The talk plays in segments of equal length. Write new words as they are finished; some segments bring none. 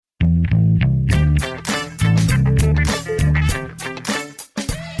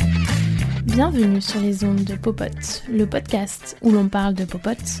Bienvenue sur les ondes de Popote, le podcast où l'on parle de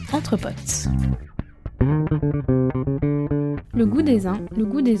popote entre potes. Le goût des uns, le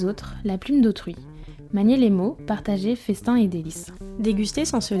goût des autres, la plume d'autrui. Manier les mots, partager, festins et délices. Déguster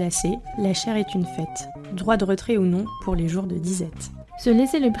sans se lasser, la chère est une fête. Droit de retrait ou non pour les jours de disette. Se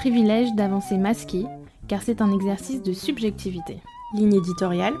laisser le privilège d'avancer masqué, car c'est un exercice de subjectivité. Ligne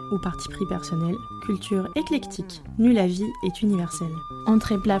éditoriale ou parti pris personnel, culture éclectique, nul avis est universel.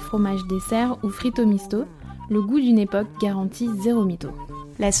 Entrée plat fromage dessert ou frito misto, le goût d'une époque garantit zéro mytho.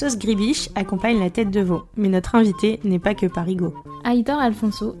 La sauce gribiche accompagne la tête de veau, mais notre invité n'est pas que parigot. Aïtor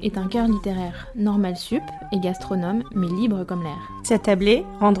Alfonso est un cœur littéraire, Normale Sup et gastronome, mais libre comme l'air. S'attabler,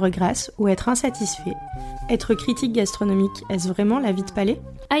 rendre grâce ou être insatisfait. Être critique gastronomique, est-ce vraiment la vie de palais ?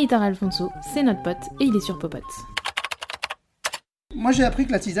 Aïtor Alfonso, c'est notre pote et il est sur Popote. Moi j'ai appris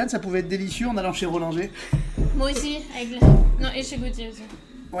que la tisane ça pouvait être délicieux en allant chez Rollanger. Moi aussi, non, et chez Gauthier aussi.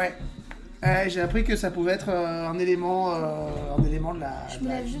 Ouais. J'ai appris que ça pouvait être un élément de la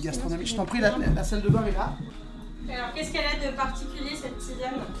gastronomie. Je t'en prie, la salle de bain est là. Alors qu'est-ce qu'elle a de particulier cette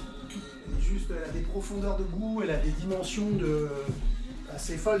tisane ? Elle a des profondeurs de goût, elle a des dimensions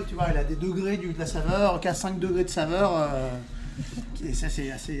assez folles, tu vois. Elle a des degrés de la saveur, qu'à 5 degrés de saveur. Et ça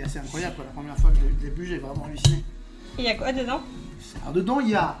c'est assez incroyable. La première fois que je l'ai bu, j'ai vraiment halluciné. Il y a quoi dedans ? Alors dedans, il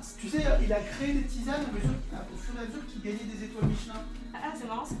y a, tu sais, il a créé des tisanes au fur et à mesure qu'il gagnait des étoiles Michelin. Ah, c'est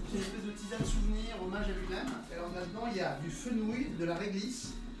marrant ça. C'est une espèce de tisane souvenir, hommage à lui-même. Et alors là-dedans, il y a du fenouil, de la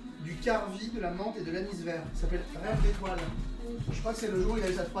réglisse, du carvi, de la menthe et de l'anis vert. Ça s'appelle Rêve d'étoile. Je crois que c'est le jour où il a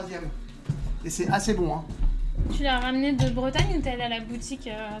eu sa 3e. Et c'est assez bon, hein. Tu l'as ramené de Bretagne ou t'es allé à la boutique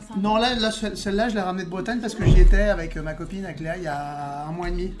Non, là, celle-là, je l'ai ramenée de Bretagne parce que j'y étais avec ma copine, avec Léa, il y a 1 mois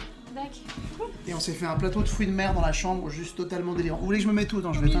et demi. D'accord. Et on s'est fait un plateau de fruits de mer dans la chambre, juste totalement délirant. Vous voulez que je me mette où ?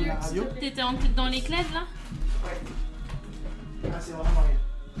 Non, je vais éteindre la radio. T'étais dans l'éclève là ? Ouais. Ah, c'est vraiment rien.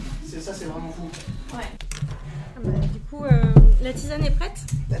 C'est vraiment fou. Ouais. Du coup, la tisane est prête ?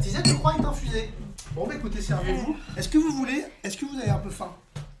 La tisane, je crois, est infusée. Bon, bah écoutez, servez-vous. Est-ce que vous avez un peu faim ?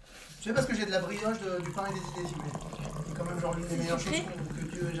 Je sais parce que j'ai de la brioche, du pain et des idées, s'il vous plaît. C'est quand même genre l'une des meilleures choses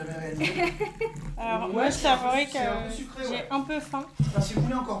que Dieu ait jamais réalisées. Alors moi je t'avouerai que j'ai un peu faim. Enfin, si vous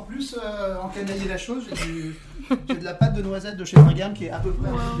voulez encore plus encanailler la chose, j'ai de la pâte de noisette de chez Margam qui est à peu près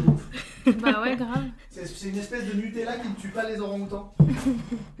un truc de ouf. Bah ouais, grave. C'est une espèce de Nutella qui ne tue pas les orang-outans.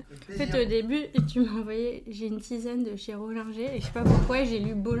 En fait au début tu m'as envoyé, j'ai une tisane de chez Rollinger et je sais pas pourquoi j'ai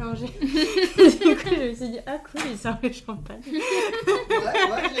lu Bollinger. Du coup je me suis dit ah cool il sert le champagne. Ouais,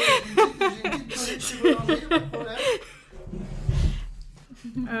 j'ai une petite toilette chez Boulanger, pas de problème.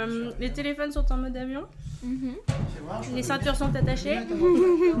 Les téléphones sont en mode avion. Les ceintures sont attachées.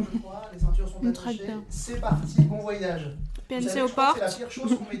 Les ceintures sont attachées. C'est parti, bon voyage. PNC aux portes. C'est la pire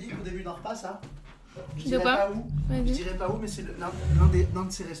chose qu'on m'ait dit au début d'un repas, ça. Je dirais pas où, mais c'est l'un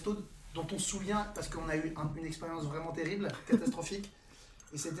de ces restos dont on se souvient parce qu'on a eu une expérience vraiment terrible, catastrophique.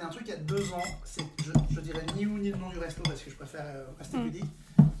 Et c'était un truc il y a 2 ans. Je dirais ni où ni le nom du resto parce que je préfère rester pudique.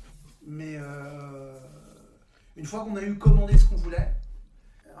 Mais une fois qu'on a eu commandé ce qu'on voulait,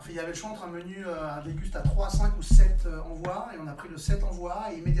 enfin, il y avait le choix entre un menu à déguste à 3, 5 ou 7 envois, et on a pris le 7 envois,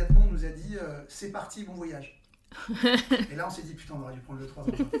 et immédiatement on nous a dit c'est parti, bon voyage. Et là on s'est dit putain, on aurait dû prendre le 3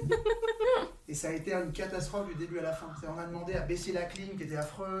 envois. Et ça a été une catastrophe du début à la fin. On a demandé à baisser la clim qui était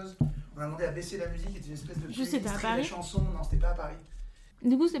affreuse, on a demandé à baisser la musique qui était une espèce de C'était à Paris. chansons. Non, c'était pas à Paris.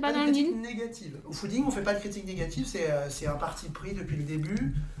 Du coup, c'est pas dans le Ligne ? Négative. Au fooding, on fait pas de critique négative, c'est un parti pris depuis le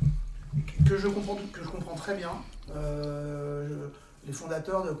début que je comprends très bien. Les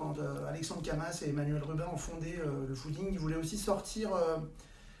fondateurs, quand Alexandre Camas et Emmanuel Rubin ont fondé le fooding, ils voulaient aussi sortir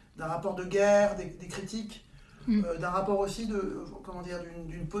d'un rapport de guerre, des critiques, d'un rapport aussi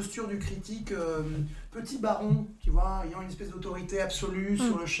d'une posture du critique petit baron, tu vois, ayant une espèce d'autorité absolue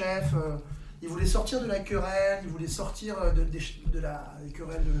sur le chef. Ils voulaient sortir de la querelle, ils voulaient sortir des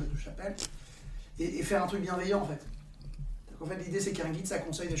querelles de chapelle et faire un truc bienveillant en fait. En fait, l'idée c'est qu'un guide, ça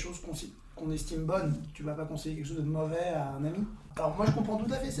conseille des choses qu'on estime bonnes. Tu vas pas conseiller quelque chose de mauvais à un ami. Alors moi je comprends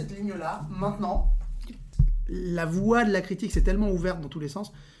tout à fait cette ligne-là. Maintenant, la voie de la critique c'est tellement ouverte dans tous les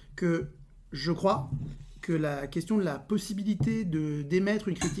sens que je crois que la question de la possibilité d'émettre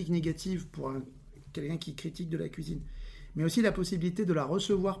une critique négative pour quelqu'un qui critique de la cuisine, mais aussi la possibilité de la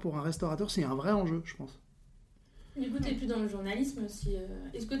recevoir pour un restaurateur, c'est un vrai enjeu, je pense. Du coup, t'es plus dans le journalisme aussi.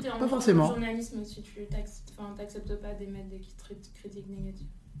 Est-ce que t'es Pas forcément. Dans le journalisme si tu t'acceptes pas d'émettre des critiques négatives ?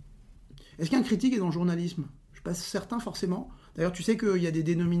 Est-ce qu'un critique est dans le journalisme ? Je ne suis pas certain forcément. D'ailleurs, tu sais qu'il y a des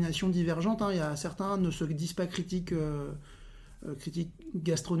dénominations divergentes. Il y a certains ne se disent pas critiques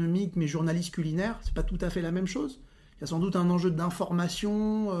gastronomiques, mais journalistes culinaires. C'est pas tout à fait la même chose. Il y a sans doute un enjeu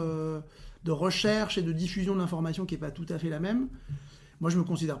d'information, de recherche et de diffusion de l'information qui n'est pas tout à fait la même. Moi, je me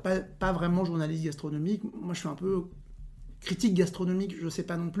considère pas vraiment journaliste gastronomique. Moi, je suis un peu critique gastronomique, je sais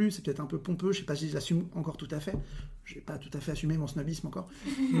pas non plus, c'est peut-être un peu pompeux, je sais pas si je l'assume encore tout à fait. Je n'ai pas tout à fait assumé mon snobisme encore.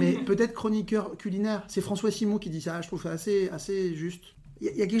 Mais peut-être chroniqueur culinaire. C'est François Simon qui dit ça, je trouve ça assez juste. Il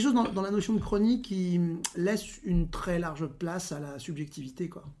y a quelque chose dans la notion de chronique qui laisse une très large place à la subjectivité,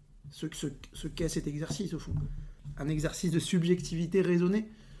 quoi. Ce qu'est cet exercice, au fond. Un exercice de subjectivité raisonnée.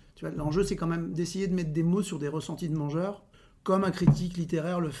 Tu vois, l'enjeu, c'est quand même d'essayer de mettre des mots sur des ressentis de mangeurs, comme un critique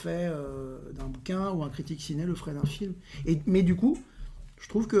littéraire le fait d'un bouquin, ou un critique ciné le ferait d'un film. Mais du coup, je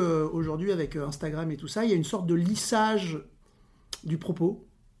trouve qu'aujourd'hui, avec Instagram et tout ça, il y a une sorte de lissage du propos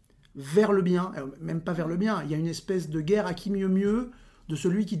vers le bien. Alors, même pas vers le bien, il y a une espèce de guerre à qui mieux de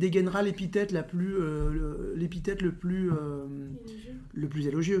celui qui dégainera l'épithète le plus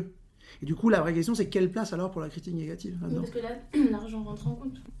élogieux. Et du coup, la vraie question, c'est quelle place alors pour la critique négative là-dedans ? Parce que là, l'argent rentre en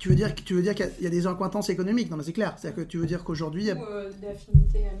compte. Tu veux dire qu'il y a des incointances économiques ? Non, mais c'est clair. C'est-à-dire que tu veux dire qu'aujourd'hui... Ou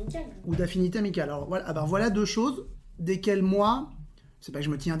d'affinité amicale. Ou d'affinité amicale. Alors voilà deux choses desquelles moi... C'est pas que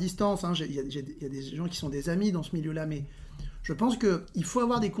je me tiens à distance, hein, il y a des gens qui sont des amis dans ce milieu-là, mais je pense qu'il faut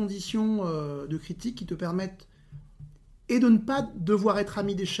avoir des conditions de critique qui te permettent et de ne pas devoir être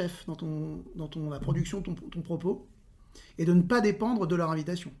ami des chefs dans la production de ton propos, et de ne pas dépendre de leur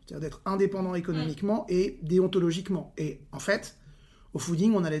invitation. C'est-à-dire d'être indépendant économiquement et déontologiquement. Et en fait, au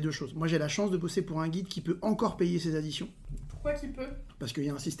fooding, on a les deux choses. Moi, j'ai la chance de bosser pour un guide qui peut encore payer ses additions. Pourquoi qu'il peut ? Parce qu'il y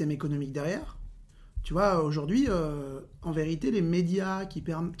a un système économique derrière. Tu vois, aujourd'hui, en vérité, les médias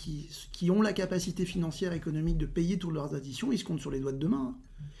qui ont la capacité financière économique de payer toutes leurs additions, ils se comptent sur les doigts de deux mains.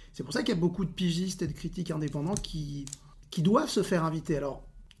 C'est pour ça qu'il y a beaucoup de pigistes et de critiques indépendants qui doivent se faire inviter. Alors,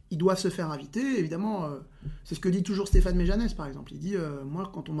 ils doivent se faire inviter, évidemment. C'est ce que dit toujours Stéphane Méjanès, par exemple. Il dit, moi,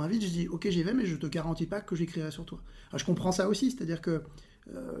 quand on m'invite, je dis, ok, j'y vais, mais je te garantis pas que j'écrirai sur toi. Alors, je comprends ça aussi, c'est-à-dire que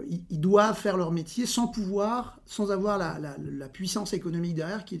ils doivent faire leur métier sans avoir la puissance économique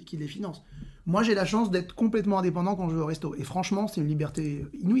derrière qui les finance. Moi, j'ai la chance d'être complètement indépendant quand je vais au resto. Et franchement, c'est une liberté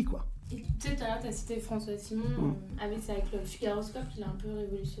inouïe, quoi. Et tu sais, tout à l'heure, tu as cité François Simon, avec le Fugaroscope, il a un peu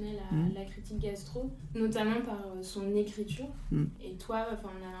révolutionné la critique gastro, notamment par son écriture. Et toi,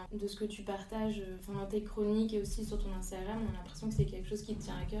 de ce que tu partages dans tes chroniques et aussi sur ton Instagram, on a l'impression que c'est quelque chose qui te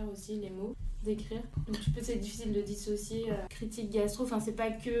tient à cœur aussi, les mots, d'écrire. Donc c'est difficile de dissocier critique gastro. Enfin, c'est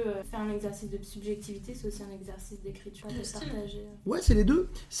pas que faire un exercice de subjectivité, c'est aussi un exercice d'écriture, de partager. Ouais, c'est les deux.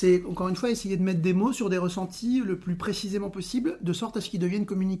 C'est, encore une fois, essayer de mettre des mots sur des ressentis le plus précisément possible, de sorte à ce qu'ils deviennent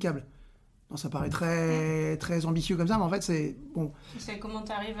communicables. Non, ça paraît très, très ambitieux comme ça, mais en fait, c'est bon. C'est comment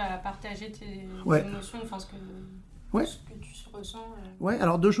tu arrives à partager tes émotions, enfin ce que tu ressens. Ouais,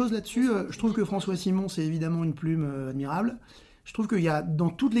 alors deux choses là-dessus. Je trouve que François Simon, c'est évidemment une plume admirable. Je trouve qu'il y a, dans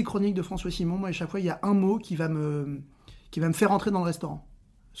toutes les chroniques de François Simon, moi, à chaque fois, il y a un mot qui va me faire entrer dans le restaurant.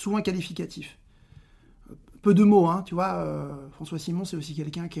 Souvent un qualificatif. Peu de mots, hein, tu vois. François Simon, c'est aussi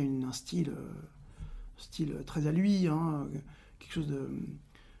quelqu'un qui a un style très à lui, hein, quelque chose de...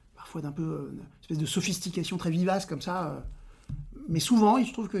 parfois d'un peu une espèce de sophistication très vivace comme ça. Mais souvent,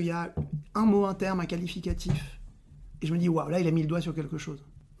 je trouve qu'il y a un mot, un terme, un qualificatif. Et je me dis, waouh, là, il a mis le doigt sur quelque chose.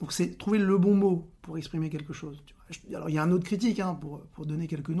 Donc, c'est trouver le bon mot pour exprimer quelque chose. Tu vois. Alors, il y a un autre critique, hein, pour donner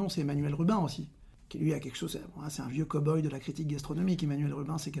quelques noms, c'est Emmanuel Rubin aussi, qui lui a quelque chose... c'est un vieux cow-boy de la critique gastronomique. Emmanuel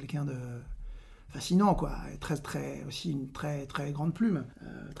Rubin, c'est quelqu'un de fascinant, quoi. Aussi une très, très grande plume.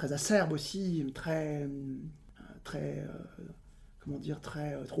 Très acerbe aussi, très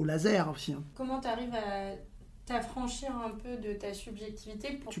trop laser aussi. Hein. Comment tu arrives à t'affranchir un peu de ta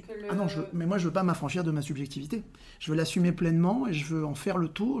subjectivité pour que le... Ah non, mais moi je veux pas m'affranchir de ma subjectivité. Je veux l'assumer pleinement et je veux en faire le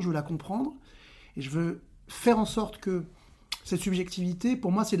tour, je veux la comprendre et je veux faire en sorte que cette subjectivité,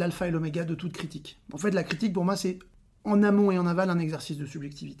 pour moi, c'est l'alpha et l'oméga de toute critique. En fait, la critique, pour moi, c'est en amont et en aval un exercice de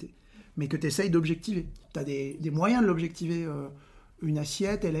subjectivité, mais que tu essayes d'objectiver. Tu as des moyens de l'objectiver. Une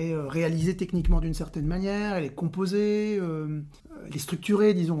assiette, elle est réalisée techniquement d'une certaine manière, elle est composée, elle est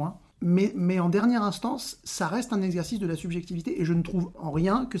structurée, disons. Hein. Mais en dernière instance, ça reste un exercice de la subjectivité et je ne trouve en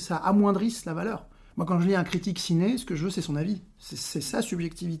rien que ça amoindrisse la valeur. Moi, quand je lis un critique ciné, ce que je veux, c'est son avis. C'est sa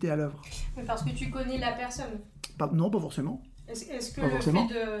subjectivité à l'œuvre. Mais parce que tu connais la personne. Non, pas forcément. Est-ce que le fait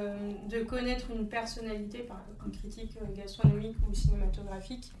de connaître une personnalité, par une critique gastronomique ou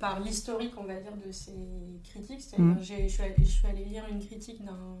cinématographique, par l'historique, on va dire, de ces critiques, c'est-à-dire je suis allée lire une critique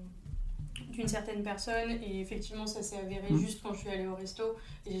d'une certaine personne et effectivement ça s'est avéré juste quand je suis allée au resto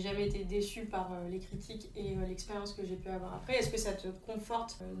et j'ai jamais été déçue par les critiques et l'expérience que j'ai pu avoir après. Est-ce que ça te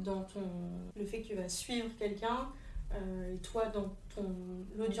conforte dans le fait que tu vas suivre quelqu'un et toi dans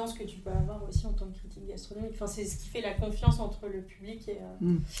l'audience que tu peux avoir aussi en tant que critique gastronomique. Enfin, c'est ce qui fait la confiance entre le public et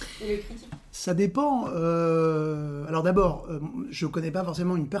le critique. Ça dépend. Alors d'abord, je ne connais pas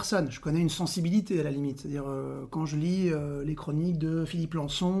forcément une personne, je connais une sensibilité à la limite. C'est-à-dire, quand je lis les chroniques de Philippe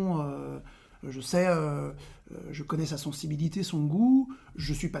Lançon, je connais sa sensibilité, son goût,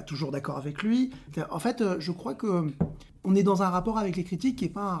 je ne suis pas toujours d'accord avec lui. En fait, je crois qu'on est dans un rapport avec les critiques qui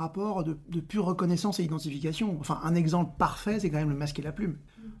n'est pas un rapport de pure reconnaissance et identification. Enfin, un exemple parfait, c'est quand même le masque et la plume.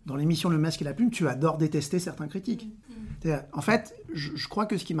 Dans l'émission Le masque et la plume, tu adores détester certains critiques. En fait, je crois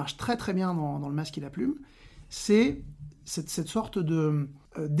que ce qui marche très très bien dans le masque et la plume, c'est cette sorte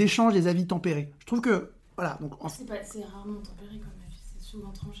d'échange des avis tempérés. Je trouve que... Voilà, donc, c'est rarement tempéré quand même, c'est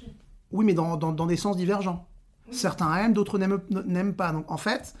souvent tranché. Oui, mais dans des sens divergents. Oui. Certains aiment, d'autres n'aiment pas. Donc en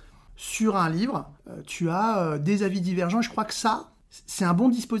fait, sur un livre, tu as des avis divergents. Je crois que ça, c'est un bon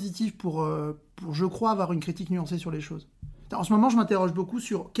dispositif pour, je crois, avoir une critique nuancée sur les choses. En ce moment, je m'interroge beaucoup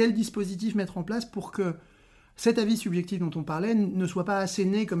sur quel dispositif mettre en place pour que cet avis subjectif dont on parlait ne soit pas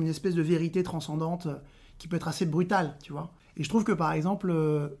asséné comme une espèce de vérité transcendante qui peut être assez brutale, tu vois. Et je trouve que, par exemple,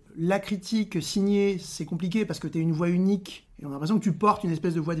 la critique signée, c'est compliqué parce que tu es une voix unique et on a l'impression que tu portes une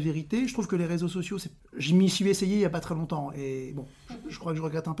espèce de voix de vérité. Je trouve que les réseaux sociaux, je m'y suis essayé il n'y a pas très longtemps. Et bon, je crois que je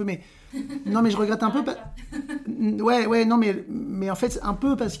regrette un peu, mais... Non, mais je regrette un peu... Ouais, non, mais en fait, un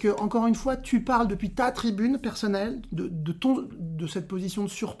peu parce que, encore une fois, tu parles depuis ta tribune personnelle, de cette position de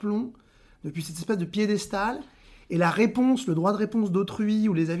surplomb, depuis cette espèce de piédestal. Et la réponse, le droit de réponse d'autrui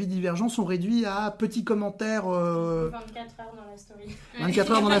ou les avis divergents sont réduits à petits commentaires... 24 heures dans la story.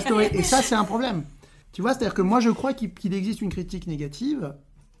 24 heures dans la story. Et ça, c'est un problème. Tu vois, c'est-à-dire que moi, je crois qu'il existe une critique négative,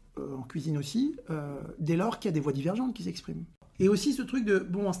 en cuisine aussi, dès lors qu'il y a des voix divergentes qui s'expriment. Et aussi ce truc de...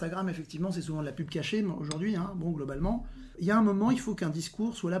 Bon, Instagram, effectivement, c'est souvent de la pub cachée aujourd'hui, hein, bon, globalement. Il y a un moment, il faut qu'un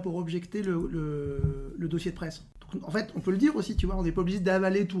discours soit là pour objecter le dossier de presse. Donc, en fait, on peut le dire aussi, tu vois, on n'est pas obligé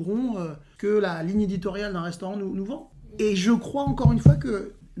d'avaler tout rond que la ligne éditoriale d'un restaurant nous vend. Et je crois, encore une fois,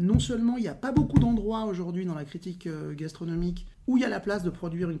 que non seulement il n'y a pas beaucoup d'endroits aujourd'hui dans la critique gastronomique où il y a la place de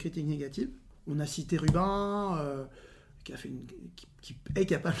produire une critique négative. On a cité Rubin, qui est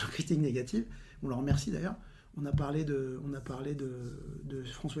capable de critique négative. On le remercie d'ailleurs. On a parlé de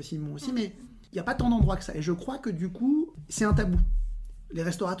François Simon aussi, mais il n'y a pas tant d'endroits que ça. Et je crois que du coup, c'est un tabou. Les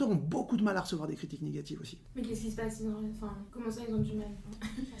restaurateurs ont beaucoup de mal à recevoir des critiques négatives aussi. Mais qu'est-ce qui se passe? Comment ça, ils ont du mal?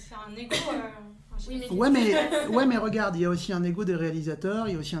 C'est un égo. Ouais, mais regarde, il y a aussi un égo des réalisateurs,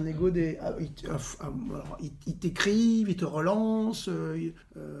 il y a aussi un égo des... Ils t'écrivent, ils te relancent,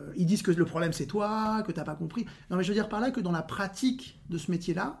 ils disent que le problème c'est toi, que t'as pas compris. Non, mais je veux dire par là que dans la pratique de ce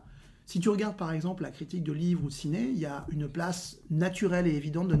métier-là, si tu regardes par exemple la critique de livres ou de ciné, il y a une place naturelle et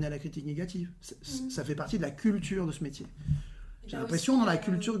évidente donnée à la critique négative. Ça fait partie de la culture de ce métier. J'ai l'impression dans la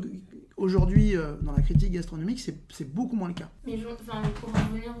culture aujourd'hui, dans la critique gastronomique, c'est beaucoup moins le cas. Mais pour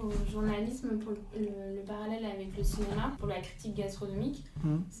revenir au journalisme, pour le parallèle avec le cinéma, pour la critique gastronomique,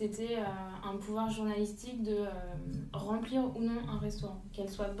 c'était un pouvoir journalistique de remplir ou non un restaurant, qu'elle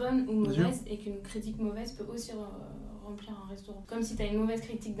soit bonne ou mauvaise, et qu'une critique mauvaise peut aussi remplir un restaurant. Comme si tu as une mauvaise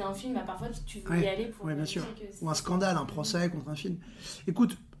critique d'un film, bah parfois tu veux y aller pour... Oui, bien sûr. Ou un scandale, un procès contre un film.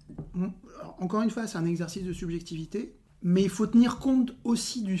 Écoute, encore une fois, c'est un exercice de subjectivité. Mais il faut tenir compte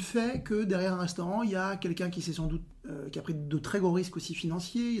aussi du fait que derrière un restaurant, il y a quelqu'un qui sans doute qui a pris de très gros risques aussi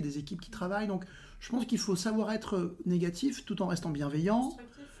financiers, il y a des équipes qui travaillent. Donc je pense qu'il faut savoir être négatif tout en restant bienveillant,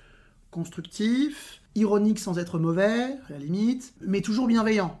 constructif, ironique sans être mauvais, à la limite, mais toujours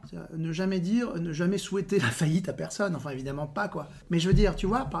bienveillant. Ne jamais souhaiter la faillite à personne, enfin évidemment pas quoi. Mais je veux dire, tu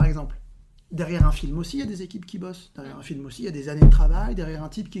vois, par exemple, derrière un film aussi, il y a des équipes qui bossent. Derrière un film aussi, il y a des années de travail. Derrière un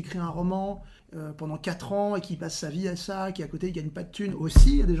type qui écrit un roman pendant 4 ans et qui passe sa vie à ça, qui à côté, il gagne pas de thunes. Aussi,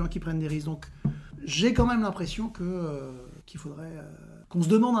 il y a des gens qui prennent des risques. Donc, j'ai quand même l'impression qu'il faudrait qu'on se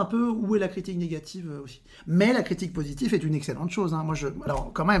demande un peu où est la critique négative aussi. Mais la critique positive est une excellente chose. Hein.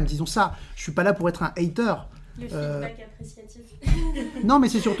 Alors, quand même, disons ça, je suis pas là pour être un hater. Le feedback appréciatif. Non, mais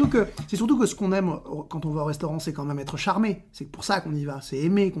c'est surtout que ce qu'on aime quand on va au restaurant, c'est quand même être charmé. C'est pour ça qu'on y va. C'est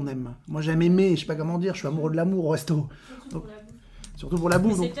aimer qu'on aime. Moi, j'aime aimer. Je sais pas comment dire. Je suis amoureux de l'amour au resto. Surtout pour la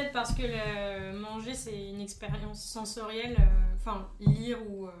bouffe. C'est peut-être parce que manger, c'est une expérience sensorielle. Lire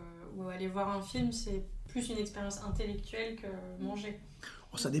ou aller voir un film, c'est plus une expérience intellectuelle que manger.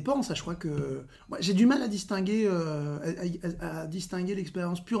 Oh, ça dépend, ça je crois que... Moi, j'ai du mal à distinguer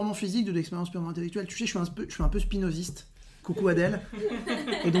l'expérience purement physique de l'expérience purement intellectuelle. Tu sais, je suis un peu spinoziste. Coucou Adèle.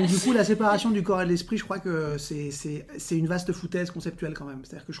 Et donc du coup, la séparation du corps et de l'esprit, je crois que c'est une vaste foutaise conceptuelle quand même.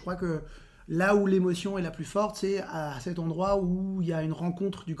 C'est-à-dire que je crois que là où l'émotion est la plus forte, c'est à cet endroit où il y a une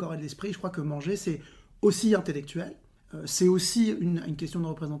rencontre du corps et de l'esprit. Je crois que manger, c'est aussi intellectuel. C'est aussi une question de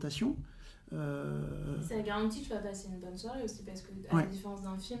représentation. Ça garantit que tu vas passer une bonne soirée aussi, parce que à la différence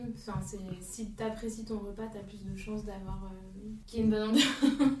d'un film, si tu apprécies ton repas, tu as plus de chances d'avoir qu'il y ait une bonne ambiance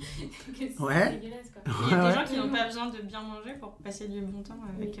que si c'est dégueulasse, quoi. Il y a des gens qui n'ont pas besoin de bien manger pour passer du bon temps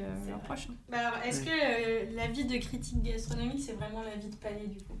avec leurs proches. Alors, est-ce que la vie de critique gastronomique, c'est vraiment la vie de palais,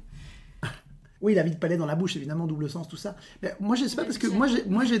 du coup? Oui, la vie de palais dans la bouche, évidemment, double sens, tout ça. Mais moi, je sais pas, parce que moi,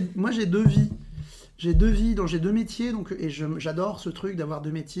 j'ai 2 vies. J'ai 2 vies, donc j'ai 2 métiers, donc, et j'adore ce truc d'avoir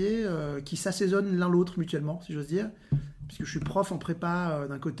 2 métiers qui s'assaisonnent l'un l'autre mutuellement, si j'ose dire, puisque je suis prof en prépa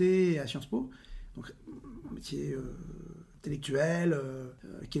d'un côté et à Sciences Po, donc un métier intellectuel,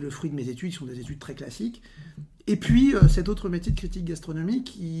 qui est le fruit de mes études, qui sont des études très classiques, et puis cet autre métier de critique gastronomique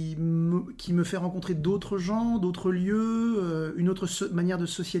qui me fait rencontrer d'autres gens, d'autres lieux, une autre manière de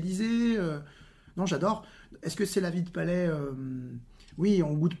socialiser. Non, j'adore. Est-ce que c'est la vie de palais Oui,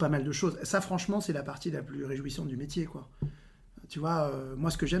 on goûte pas mal de choses. Ça, franchement, c'est la partie la plus réjouissante du métier, quoi. Tu vois,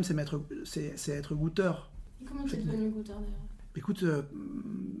 moi, ce que j'aime, c'est être goûteur. Et comment tu es devenu goûteur, d'ailleurs ? Écoute,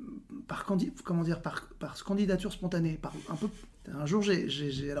 par candidature spontanée. Un jour,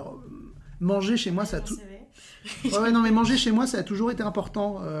 alors, manger chez moi, ça a tout... Ouais, non, mais manger chez moi, ça a toujours été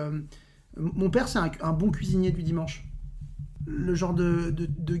important. Mon père, c'est un bon cuisinier du dimanche. Le genre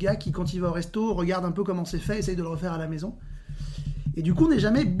de gars qui, quand il va au resto, regarde un peu comment c'est fait, essaye de le refaire à la maison. Et du coup, on n'est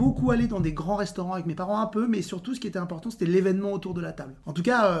jamais beaucoup allé dans des grands restaurants avec mes parents, un peu, mais surtout, ce qui était important, c'était l'événement autour de la table. En tout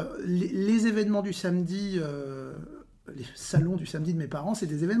cas, les événements du samedi, les salons du samedi de mes parents, c'est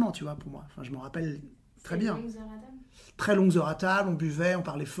des événements, tu vois, pour moi. Enfin, je m'en rappelle très bien. Très longues heures à table, on buvait, on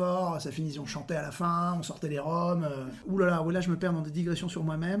parlait fort, ça finissait, on chantait à la fin, on sortait les rhums. Ouh là là, je me perds dans des digressions sur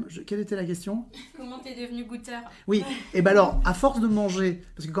moi-même. Quelle était la question ? Comment t'es devenu goûteur ? Oui, et ben alors, à force de manger,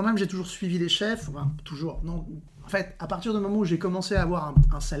 parce que quand même j'ai toujours suivi les chefs, enfin toujours, non, en fait, à partir du moment où j'ai commencé à avoir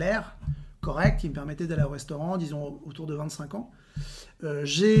un salaire correct, qui me permettait d'aller au restaurant, disons autour de 25 ans,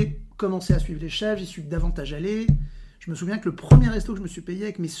 j'ai commencé à suivre les chefs, j'y suis davantage allé. Je me souviens que le premier resto que je me suis payé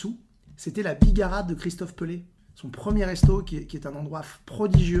avec mes sous, c'était la Bigarade de Christophe Pelé. Son premier resto, qui est un endroit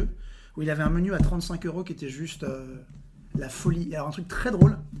prodigieux, où il avait un menu à 35 € qui était juste la folie. Alors un truc très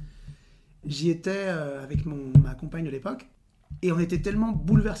drôle, j'y étais avec ma compagne de l'époque, et on était tellement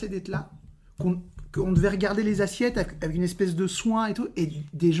bouleversés d'être là, qu'on devait regarder les assiettes avec une espèce de soin et tout, et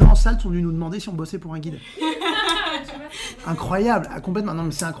des gens en salle sont venus nous demander si on bossait pour un guide. Incroyable, complètement, non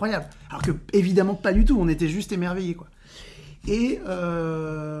mais c'est incroyable. Alors que évidemment pas du tout, on était juste émerveillés, quoi. Et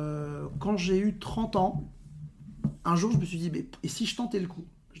quand j'ai eu 30 ans, un jour, je me suis dit, et si je tentais le coup ?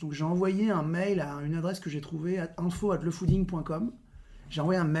 Donc j'ai envoyé un mail à une adresse que j'ai trouvée, info@lefooding.com. J'ai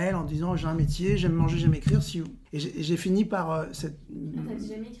envoyé un mail en disant, j'ai un métier, j'aime manger, j'aime écrire. Et j'ai fini par... t'as dit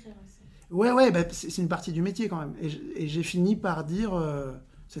j'aime écrire aussi. Ouais, c'est une partie du métier quand même. Et j'ai fini par dire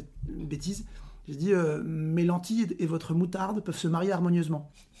cette bêtise. J'ai dit, mes lentilles et votre moutarde peuvent se marier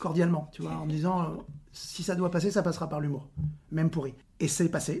harmonieusement, cordialement, tu vois, en me disant, si ça doit passer, ça passera par l'humour, même pourri. Et c'est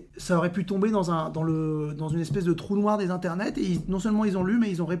passé. Ça aurait pu tomber dans une espèce de trou noir des internets, et non seulement ils ont lu,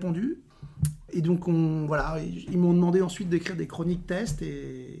 mais ils ont répondu. Et donc, ils m'ont demandé ensuite d'écrire des chroniques tests,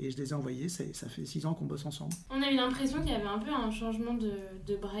 et je les ai envoyées. Ça fait 6 ans qu'on bosse ensemble. On a eu l'impression qu'il y avait un peu un changement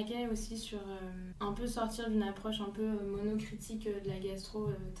de braquet aussi sur un peu sortir d'une approche un peu monocritique de la gastro,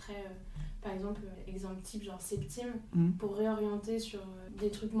 très... par exemple, exemple type genre septime, pour réorienter sur des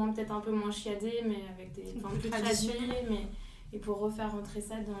trucs peut-être un peu moins chiadés, mais avec des plus traditionnels, et pour refaire rentrer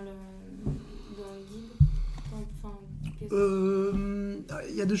ça dans le guide.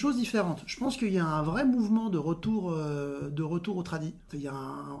 Il y a 2 choses différentes. Je pense qu'il y a un vrai mouvement de retour au tradi. Il y a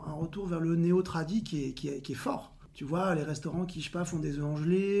un retour vers le néo-tradi qui est fort. Tu vois, les restaurants qui, je sais pas, font des œufs en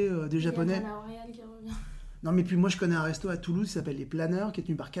gelée, des japonais. Il y a la L'Oréal qui revient. Non, mais puis moi, je connais un resto à Toulouse qui s'appelle Les Planeurs, qui est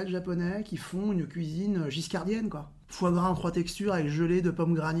tenu par 4 japonais qui font une cuisine giscardienne, quoi. Foie gras en 3 textures avec gelée de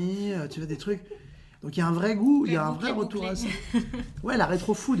pommes granny, tu vois, des trucs. Donc il y a un vrai goût, il y a un vrai retour à ça. Ouais, la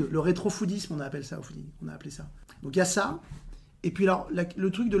rétro-food, le rétro-foodisme, on a appelé ça au fooding. Donc il y a ça. Et puis alors, le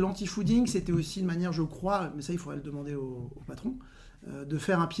truc de l'anti-fooding, c'était aussi une manière, je crois, mais ça il faudrait le demander au patron, de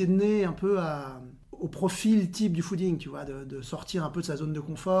faire un pied de nez un peu au profil type du fooding, tu vois, de sortir un peu de sa zone de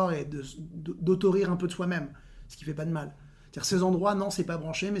confort et d'autorir un peu de soi-même, ce qui fait pas de mal. C'est-à-dire ces endroits, non, c'est pas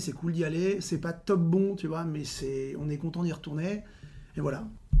branché, mais c'est cool d'y aller, c'est pas top bon, tu vois, mais on est content d'y retourner, et voilà.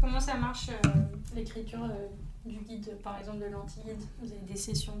 Comment ça marche l'écriture du guide, par exemple, de l'anti-guide ? Vous avez des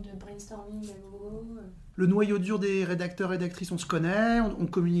sessions de brainstorming à nouveau Le noyau dur des rédacteurs et rédactrices, on se connaît, on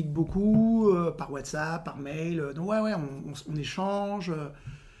communique beaucoup, par WhatsApp, par mail, donc ouais, on échange.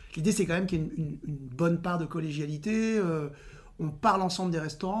 L'idée, c'est quand même qu'il y ait une bonne part de collégialité, on parle ensemble des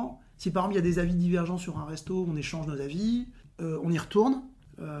restaurants. Si par exemple, il y a des avis divergents sur un resto, on échange nos avis, on y retourne.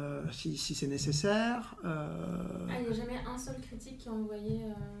 Si c'est nécessaire. Il n'y a jamais un seul critique qui a envoyé...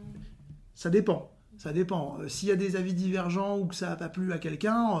 Ça dépend. S'il y a des avis divergents ou que ça n'a pas plu à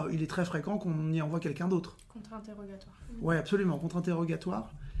quelqu'un, il est très fréquent qu'on y envoie quelqu'un d'autre. Contre-interrogatoire. Oui, absolument,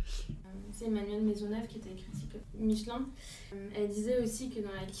 contre-interrogatoire. C'est Emmanuelle Maisonneuve qui était critique Michelin. Elle disait aussi que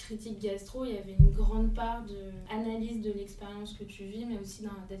dans la critique gastro, il y avait une grande part d'analyse de l'expérience que tu vis, mais aussi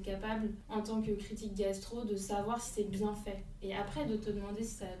d'être capable, en tant que critique gastro, de savoir si c'est bien fait. Et après, de te demander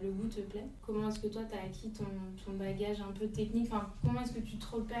si le goût te plaît. Comment est-ce que toi, tu as acquis ton bagage un peu technique, enfin, comment est-ce que tu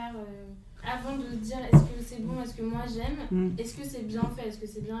te repères avant de dire est-ce que c'est bon, est-ce que moi j'aime, est-ce que c'est bien fait, est-ce que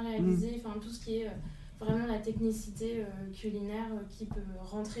c'est bien réalisé, enfin tout ce qui est vraiment la technicité culinaire qui peut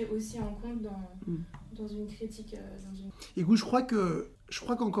rentrer aussi en compte dans une critique. Écoute, je crois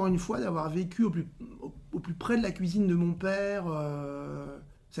qu'encore une fois, d'avoir vécu au plus près de la cuisine de mon père,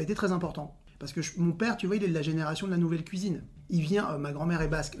 ça a été très important. Parce que mon père, tu vois, il est de la génération de la nouvelle cuisine. Il vient, ma grand-mère est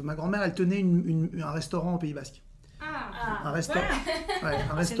basque. Ma grand-mère, elle tenait un restaurant au Pays Basque. Un restaurant. Ouais,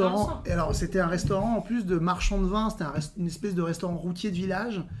 un restaurant. Et alors, c'était un restaurant en plus de marchand de vin. C'était une espèce de restaurant routier de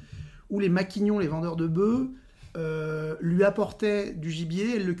village où les maquignons, les vendeurs de bœufs, lui apportaient du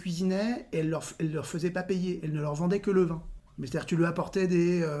gibier, elle le cuisinait et elle leur faisait pas payer. Elle ne leur vendait que le vin. Mais c'est-à-dire que tu lui apportais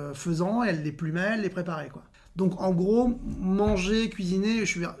des faisans, elle les plumait, elle les préparait, quoi. Donc en gros, manger, cuisiner,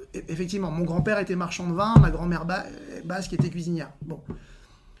 effectivement, mon grand-père était marchand de vin, ma grand-mère basque était cuisinière. Bon.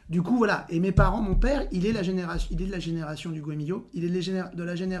 Du coup, voilà. Et mes parents, mon père, il est de la génération du Goemillo. Il est de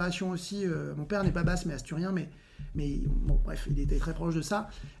la génération aussi, mon père n'est pas basque, mais asturien, mais bon, bref, il était très proche de ça,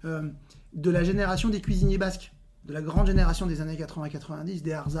 de la génération des cuisiniers basques, de la grande génération des années 80-90,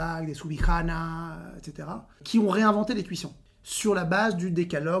 des Arzak, des Subijana, etc., qui ont réinventé les cuissons sur la base du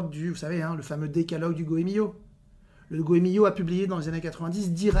décalogue, vous savez, le fameux décalogue du Goemillo. Le Goemillo a publié dans les années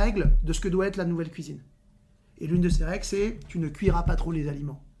 90 10 règles de ce que doit être la nouvelle cuisine. Et l'une de ces règles, c'est « tu ne cuiras pas trop les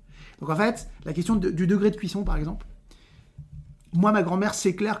aliments ». Donc en fait, la question du degré de cuisson, par exemple, moi, ma grand-mère,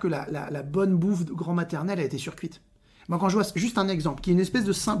 c'est clair que la bonne bouffe de grand-maternelle a été surcuite. Moi, quand je vois juste un exemple, qui est une espèce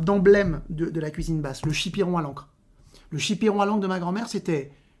d'emblème de la cuisine basse, le chipiron à l'encre. Le chipiron à l'encre de ma grand-mère,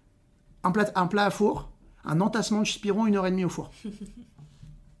 c'était un plat à four, un entassement de chipiron, 1h30 au four.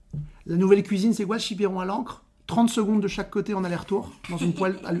 La nouvelle cuisine, c'est quoi le chipiron à l'encre ? 30 secondes de chaque côté en aller-retour, dans une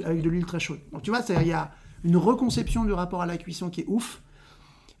poêle avec de l'huile très chaude. Donc tu vois, il y a une reconception du rapport à la cuisson qui est ouf,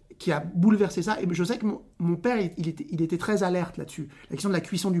 qui a bouleversé ça. Et je sais que mon père, il était très alerte là-dessus. La question de la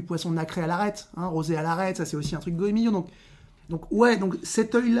cuisson du poisson nacré à l'arête, rosé à l'arête, ça c'est aussi un truc Goemillo. Donc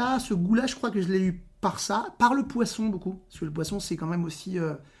cet œil-là, ce goût-là, je crois que je l'ai eu par le poisson beaucoup. Parce que le poisson, c'est quand même aussi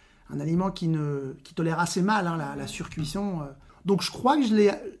un aliment qui tolère assez mal la surcuisson. Donc je crois que je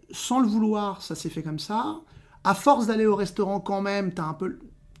l'ai, sans le vouloir, ça s'est fait comme ça. À force d'aller au restaurant quand même,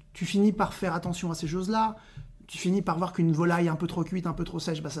 tu finis par faire attention à ces choses-là. Tu finis par voir qu'une volaille un peu trop cuite, un peu trop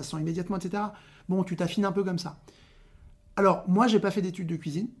sèche, ça se sent immédiatement, etc. Bon, tu t'affines un peu comme ça. Alors, moi, j'ai pas fait d'études de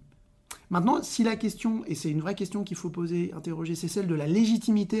cuisine. Maintenant, si la question, et c'est une vraie question qu'il faut poser, interroger, c'est celle de la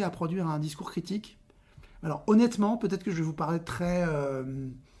légitimité à produire un discours critique. Alors, honnêtement, peut-être que je vais vous parler très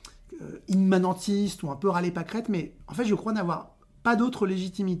immanentiste ou un peu râler-pâquerette, mais en fait, je crois n'avoir pas d'autre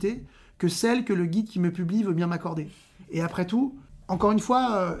légitimité que celle que le guide qui me publie veut bien m'accorder. Et après tout, encore une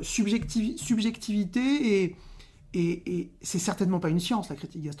fois, subjectivité et c'est certainement pas une science, la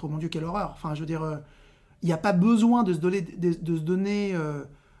critique gastro. Mon Dieu, quelle horreur. Enfin, je veux dire, il n'y a pas besoin de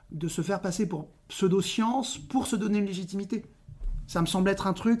se faire passer pour pseudo-science pour se donner une légitimité. Ça me semble être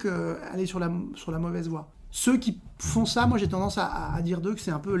un truc, aller sur la mauvaise voie. Ceux qui font ça, moi j'ai tendance à dire d'eux que c'est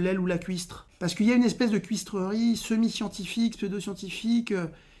un peu l'aile ou la cuistre. Parce qu'il y a une espèce de cuistrerie semi-scientifique, pseudo-scientifique,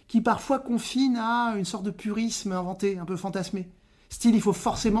 qui parfois confine à une sorte de purisme inventé, un peu fantasmé. Style, il faut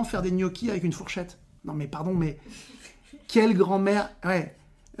forcément faire des gnocchis avec une fourchette. Non mais pardon, mais quelle grand-mère... Ouais.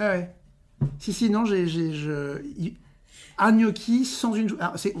 Si, non, un gnocchi sans une...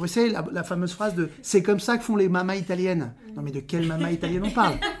 Alors, vous savez, la fameuse phrase de « c'est comme ça que font les mamas italiennes ». Non mais de quelle maman italienne on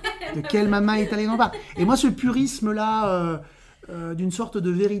parle ? Et moi, ce purisme-là, d'une sorte de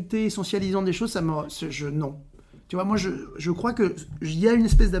vérité essentialisante des choses, non. Tu vois, moi, je crois qu'il y a une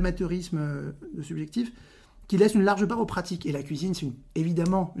espèce d'amateurisme de subjectif qui laisse une large part aux pratiques. Et la cuisine, c'est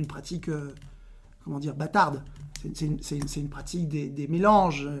évidemment une pratique, bâtarde. C'est une pratique des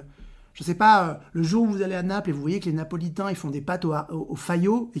mélanges. Je sais pas, le jour où vous allez à Naples et vous voyez que les Napolitains, ils font des pâtes au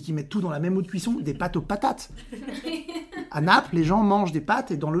faillot et qu'ils mettent tout dans la même eau de cuisson, des pâtes aux patates. À Naples, les gens mangent des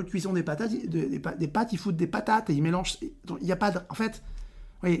pâtes et dans l'eau de cuisson des pâtes, ils foutent des patates et ils mélangent. Il y a pas en fait,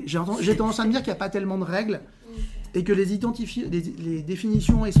 oui, j'ai tendance à me dire qu'il n'y a pas tellement de règles et que les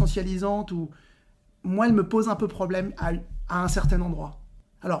définitions essentialisantes, moi, elles me posent un peu problème à un certain endroit.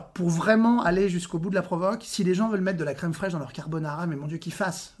 Alors, pour vraiment aller jusqu'au bout de la provoque, si les gens veulent mettre de la crème fraîche dans leur carbonara, mais mon Dieu, qu'ils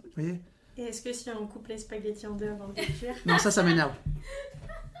fassent, vous voyez ? Et est-ce que si on coupe les spaghettis en deux avant de les cuire ? Non, ça m'énerve.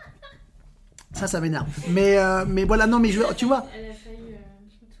 Ça m'énerve. Mais voilà, non, mais tu vois. Elle a failli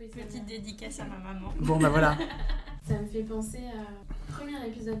Petite dédicace à ma maman. Bon, bah voilà. Ça me fait penser au premier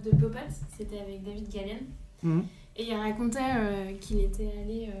épisode de Popote, c'était avec David Gallienne. Et il racontait qu'il était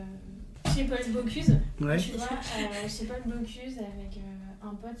allé chez Paul Bocuse. Ouais. Tu vois, chez Paul Bocuse avec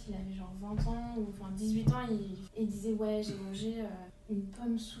un pote, il avait genre 20 ans ou 18 ans, il disait ouais, j'ai mangé une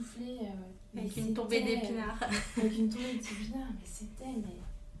pomme soufflée avec une tombée d'épinards. Avec une tombée d'épinards, mais c'était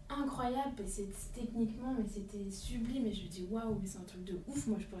incroyable, techniquement, mais c'était sublime. Et je me dis waouh, mais c'est un truc de ouf.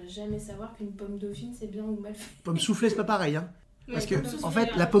 Moi, je pourrais jamais savoir qu'une pomme dauphine c'est bien ou mal fait. Pomme soufflée, c'est pas pareil, hein. Parce que, soufflée, en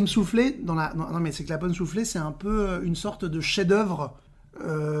fait, la pomme soufflée, non, mais c'est que la pomme soufflée, c'est un peu une sorte de chef-d'œuvre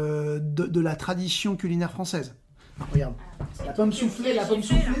de la tradition culinaire française. Alors, regarde, la pomme soufflée,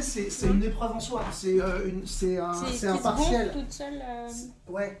 c'est une épreuve en soi. C'est un partiel. Toute seule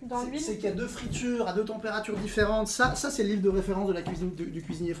Ouais, dans l'huile. c'est qu'il y a 2 fritures à 2 températures différentes. Ça c'est l'huile de référence de la cuisine du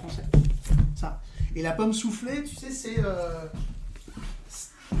cuisinier français. Ça. Et la pomme soufflée, tu sais,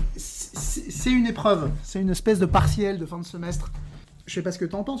 c'est une épreuve. C'est une espèce de partiel de fin de semestre. Je sais pas ce que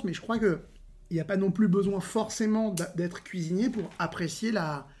t'en penses, mais je crois que il n'y a pas non plus besoin forcément d'être cuisinier pour apprécier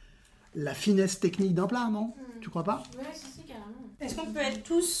la finesse technique d'un plat, non ? Tu crois pas ? Ouais, si, carrément. Est-ce qu'on peut être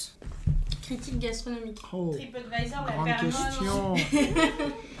tous critiques gastronomiques? TripAdvisor, la grande permanence. question.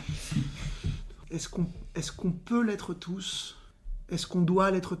 Est-ce qu'on peut l'être tous ? Est-ce qu'on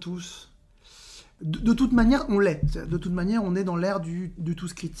doit l'être tous ? De toute manière, on l'est. De toute manière, on est dans l'ère du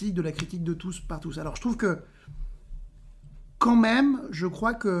tous critique, de la critique de tous par tous. Alors, je trouve que, quand même, je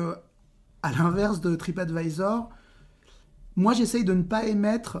crois que, à l'inverse de TripAdvisor, moi, j'essaye de ne pas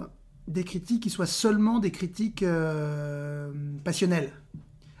émettre des critiques qui soient seulement des critiques passionnelles,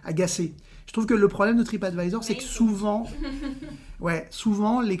 agacées. Je trouve que le problème de TripAdvisor, c'est que souvent,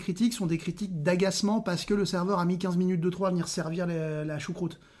 les critiques sont des critiques d'agacement parce que le serveur a mis 15 minutes de trop à venir servir la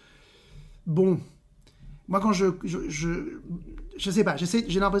choucroute. Bon, moi quand je sais pas,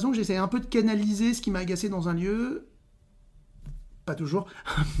 j'ai l'impression que j'essaie un peu de canaliser ce qui m'a agacé dans un lieu, pas toujours,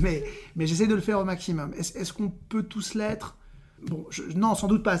 mais j'essaie de le faire au maximum. Est-ce qu'on peut tous l'être ? Bon, non, sans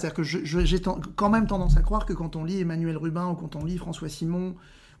doute pas. C'est-à-dire que j'ai quand même tendance à croire que quand on lit Emmanuel Rubin ou quand on lit François Simon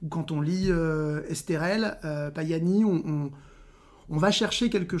ou quand on lit Estérel, Payani, on va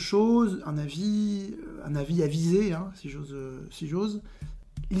chercher quelque chose, un avis avisé, hein, si j'ose.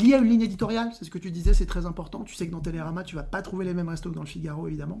 Lié à une ligne éditoriale, c'est ce que tu disais, c'est très important. Tu sais que dans Télérama, tu vas pas trouver les mêmes restos que dans le Figaro,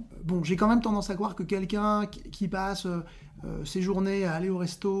 évidemment. Bon, j'ai quand même tendance à croire que quelqu'un qui passe ses journées à aller au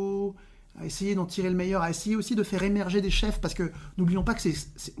resto, à essayer d'en tirer le meilleur, à essayer aussi de faire émerger des chefs, parce que n'oublions pas que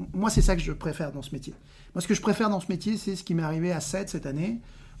moi, c'est ça que je préfère dans ce métier. Moi, ce que je préfère dans ce métier, c'est ce qui m'est arrivé à 7 cette année,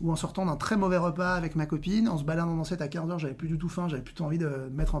 où en sortant d'un très mauvais repas avec ma copine, en se baladant dans 7 à 15h, j'avais plus du tout faim, j'avais plutôt envie de me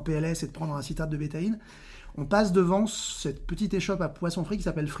mettre en PLS et de prendre un citrate de bétaïne. On passe devant cette petite échoppe à poisson frit qui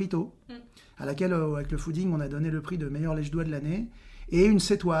s'appelle Frito, à laquelle, avec le fooding, on a donné le prix de meilleur lèche-doigt de l'année. Et une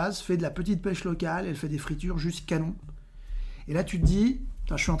Sétoise fait de la petite pêche locale, elle fait des fritures juste canon. Et là, tu te dis,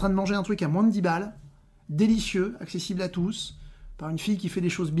 je suis en train de manger un truc à moins de 10 balles, délicieux, accessible à tous, par une fille qui fait des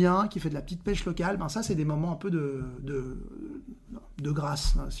choses bien, qui fait de la petite pêche locale. Ben ça, c'est des moments un peu de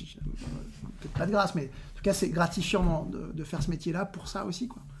grâce. Peut-être pas de grâce, mais en tout cas, c'est gratifiant de faire ce métier-là pour ça aussi,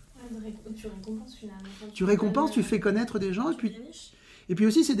 quoi. Tu récompenses finalement. Tu récompenses, tu fais connaître des gens, et puis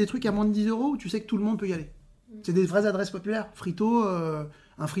aussi c'est des trucs à moins de 10 € où tu sais que tout le monde peut y aller. C'est des vraies adresses populaires. Frito,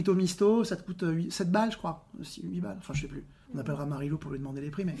 un frito misto, ça te coûte 7 balles, je crois. 8 balles, enfin je sais plus. On appellera Marilou pour lui demander les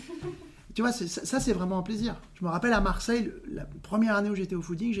prix, mais tu vois, ça c'est vraiment un plaisir. Je me rappelle à Marseille, la première année où j'étais au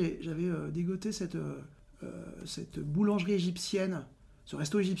fooding, j'avais dégoté cette boulangerie égyptienne, ce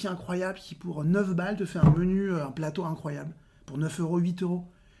resto égyptien incroyable qui pour 9 balles te fait un menu, un plateau incroyable. Pour 9 €, 8 €.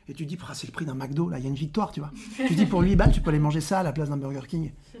 Et tu dis, c'est le prix d'un McDo, là, il y a une victoire, tu vois. Tu dis, pour 8 balles, tu peux aller manger ça à la place d'un Burger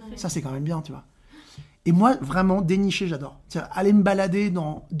King. Ça, c'est quand même bien, tu vois. Et moi, vraiment, dénicher, j'adore. C'est-à-dire, aller me balader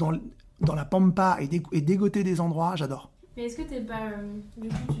dans la pampa et dégoter des endroits, j'adore. Mais est-ce que t'es pas... du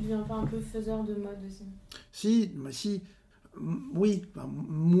coup, tu deviens pas un peu faiseur de mode aussi ? Si. Oui. Enfin,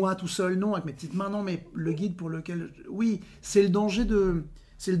 moi, tout seul, non. Avec mes petites mains, non. Mais le guide pour lequel... Oui, c'est le danger de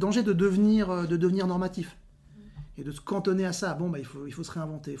devenir normatif. Et de se cantonner à ça, il faut se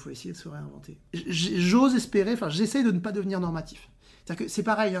réinventer, il faut essayer de se réinventer. J'ose espérer, j'essaie de ne pas devenir normatif. C'est-à-dire que c'est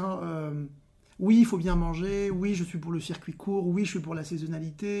pareil, oui, il faut bien manger, oui, je suis pour le circuit court, oui, je suis pour la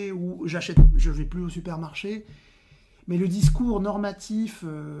saisonnalité, ou je vais plus au supermarché. Mais le discours normatif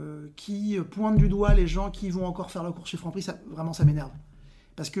qui pointe du doigt les gens qui vont encore faire le cours chez Franprix, ça m'énerve.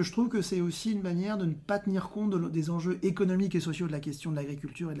 Parce que je trouve que c'est aussi une manière de ne pas tenir compte des enjeux économiques et sociaux de la question de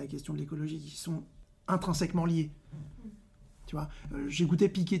l'agriculture et de la question de l'écologie, qui sont intrinsèquement liés. Tu vois, j'écoutais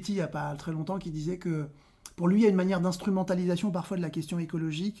Piketty il n'y a pas très longtemps qui disait que pour lui il y a une manière d'instrumentalisation parfois de la question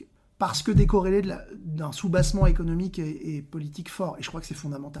écologique parce que décorrélé d'un soubassement économique et politique fort. Et je crois que c'est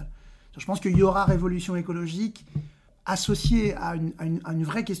fondamental. Je pense qu'il y aura révolution écologique associée à une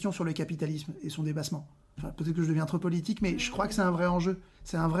vraie question sur le capitalisme et son dépassement. Enfin, peut-être que je deviens trop politique, mais je crois que c'est un vrai enjeu.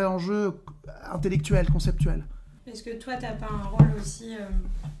 C'est un vrai enjeu intellectuel, conceptuel. Est-ce que toi, tu n'as pas un rôle aussi,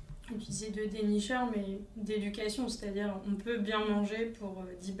 tu disais de dénicheur, mais d'éducation, c'est-à-dire on peut bien manger pour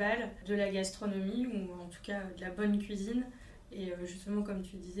 10 balles de la gastronomie, ou en tout cas de la bonne cuisine, et justement, comme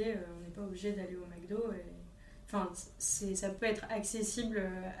tu disais, on n'est pas obligé d'aller au McDo. Enfin, ça peut être accessible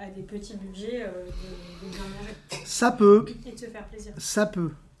à des petits budgets de bien manger. Ça peut. Et de se faire plaisir. Ça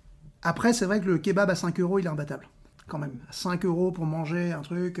peut. Après, c'est vrai que le kebab à 5 €, il est imbattable. Quand même. 5 € pour manger un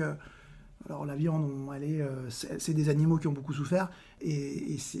truc. Alors, la viande, c'est des animaux qui ont beaucoup souffert.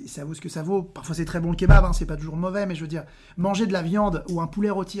 Et ça vaut ce que ça vaut. Parfois, c'est très bon le kebab, hein, c'est pas toujours mauvais. Mais je veux dire, manger de la viande ou un poulet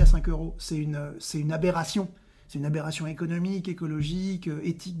rôti à 5 €, c'est une aberration. C'est une aberration économique, écologique,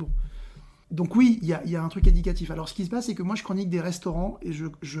 éthique. Bon. Donc oui, il y a un truc éducatif. Alors ce qui se passe, c'est que moi je chronique des restaurants et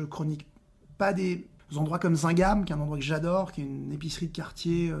je chronique pas des endroits comme Zingam, qui est un endroit que j'adore, qui est une épicerie de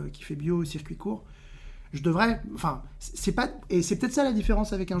quartier qui fait bio au circuit court. C'est peut-être ça la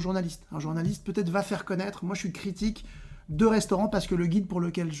différence avec un journaliste. Un journaliste peut-être va faire connaître. Moi je suis critique de restaurants parce que le guide pour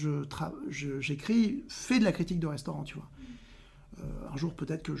lequel j'écris fait de la critique de restaurants, tu vois. Un jour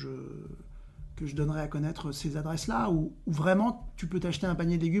peut-être que je donnerai à connaître ces adresses-là, où vraiment tu peux t'acheter un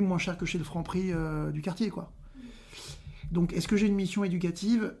panier de légumes moins cher que chez le Franprix du quartier, quoi. Donc, est-ce que j'ai une mission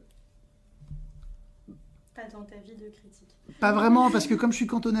éducative ? Pas dans ta vie de critique. Pas vraiment, parce que comme je suis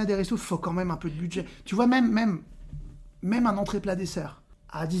cantonné à des restos, il faut quand même un peu de budget. Tu vois, même un entrée plat dessert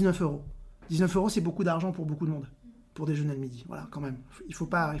à 19 €. 19 €, c'est beaucoup d'argent pour beaucoup de monde, pour déjeuner le midi. Voilà, quand même. Il faut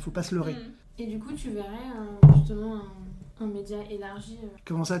pas se leurrer. Et du coup, tu verrais justement un média élargi.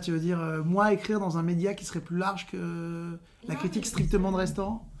 Comment ça, tu veux dire moi écrire dans un média qui serait plus large que la critique strictement de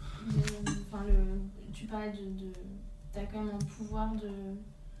restaurant ? Tu parlais t'as quand même un pouvoir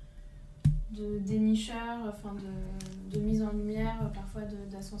de dénicheur, de mise en lumière, parfois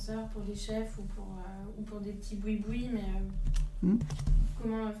d'ascenseur pour des chefs ou pour des petits boui-boui, mais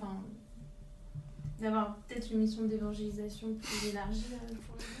comment, d'avoir peut-être une mission d'évangélisation plus élargie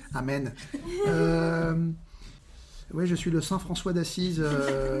pour les gens. Amen. Oui, je suis le Saint François d'Assise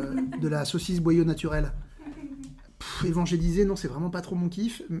de la saucisse boyau naturelle. Évangéliser, non, c'est vraiment pas trop mon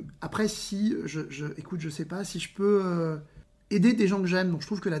kiff. Après, si, écoute, je sais pas, si je peux aider des gens que j'aime, donc je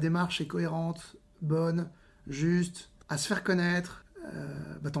trouve que la démarche est cohérente, bonne, juste, à se faire connaître,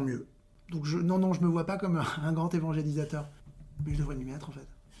 tant mieux. Donc je me vois pas comme un grand évangélisateur. Mais je devrais m'y mettre, en fait.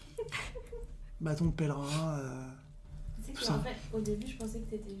 Bâton de pèlerin. Tu sais que, en fait, au début, je pensais que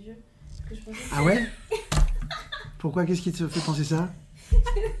t'étais vieux. Ah ouais ? Pourquoi ? Qu'est-ce qui te fait penser ça ?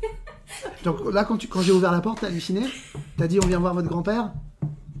 Donc là, quand j'ai ouvert la porte, t'as halluciné ? T'as dit on vient voir votre grand-père ?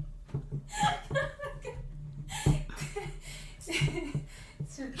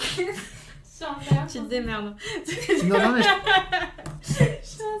 Tu te démerdes. Non, mais je pensais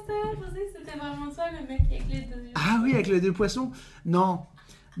que c'était vraiment toi, le mec avec les deux yeux. Ah oui, avec les deux poissons ? Non,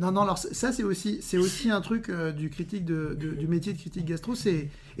 alors ça c'est aussi un truc du métier de critique gastro, et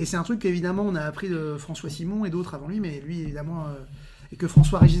c'est un truc qu'évidemment on a appris de François Simon et d'autres avant lui, mais lui évidemment, et que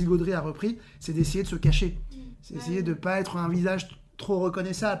François-Régis Gaudry a repris, c'est d'essayer de se cacher. C'est essayer de ne pas être un visage trop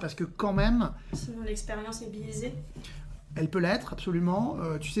reconnaissable, parce que quand même... Sinon l'expérience est biaisée. Elle peut l'être, absolument.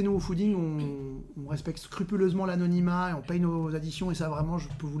 Tu sais, nous, au fooding, on respecte scrupuleusement l'anonymat et on paye nos additions, et ça, vraiment, je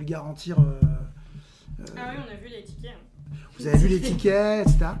peux vous le garantir. Ah oui, on a vu les tickets. Vous avez vu les tickets,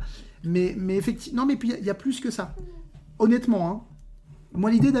 etc. Mais effectivement... Non, mais puis, il y a plus que ça. Honnêtement, hein, moi,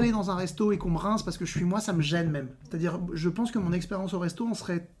 l'idée d'aller dans un resto et qu'on me rince parce que je suis moi, ça me gêne même. C'est-à-dire, je pense que mon expérience au resto en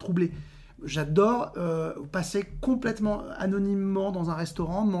serait troublée. J'adore passer complètement anonymement dans un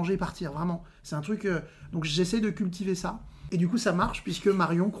restaurant, manger et partir, vraiment. C'est un truc... donc j'essaie de cultiver ça. Et du coup, ça marche, puisque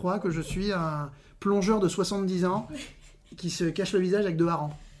Marion croit que je suis un plongeur de 70 ans qui se cache le visage avec 2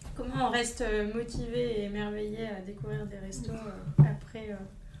 harengs. Comment on reste motivé et émerveillé à découvrir des restos après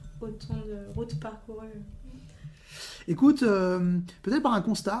autant de routes parcourues ? Écoute, peut-être par un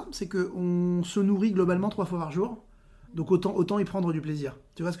constat, c'est qu'on se nourrit globalement 3 fois par jour. Donc autant y prendre du plaisir.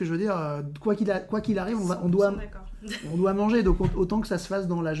 Tu vois ce que je veux dire ? Quoi qu'il arrive, on doit manger. Donc autant que ça se fasse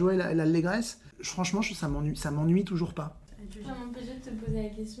dans la joie et l'allégresse. Franchement, ça m'ennuie toujours pas. Je vais m'empêcher de te poser la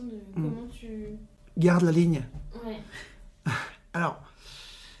question de comment tu... Garde la ligne. Ouais. Alors...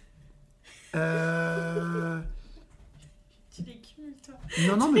 Tu les cumules, toi.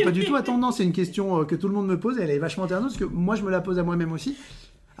 Non, mais pas du tout. Attends, non, c'est une question que tout le monde me pose et elle est vachement intéressante parce que moi, je me la pose à moi-même aussi.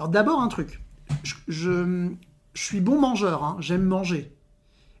 Alors d'abord, un truc. Je suis bon mangeur, hein, j'aime manger.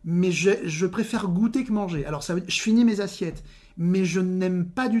 Mais je préfère goûter que manger. Alors, je finis mes assiettes mais je n'aime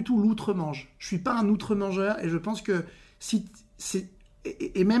pas du tout l'outre-mange. Je suis pas un outre-mangeur et je pense que si c'est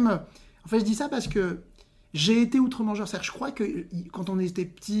et même en fait je dis ça parce que j'ai été outre-mangeur. C'est-à-dire, je crois que quand on était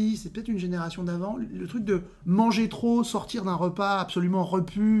petit, c'est peut-être une génération d'avant, le truc de manger trop, sortir d'un repas absolument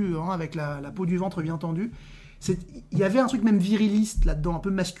repu, hein, avec la peau du ventre bien tendue, il y avait un truc même viriliste là-dedans, un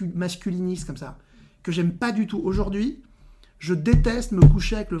peu masculiniste comme ça, que j'aime pas du tout. Aujourd'hui, je déteste me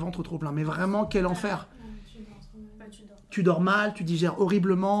coucher avec le ventre trop plein. Mais vraiment, quel enfer. Tu dors mal, tu digères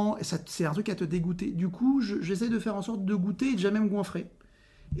horriblement, et ça, c'est un truc à te dégoûter. Du coup, j'essaie de faire en sorte de goûter et de jamais me goinfrer.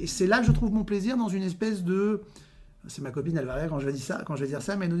 Et c'est là que je trouve mon plaisir, dans une espèce de... C'est ma copine, elle va rire quand je vais dire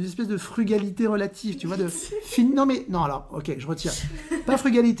ça, mais dans une espèce de frugalité relative, tu vois, de... Non, alors, ok, je retire. Pas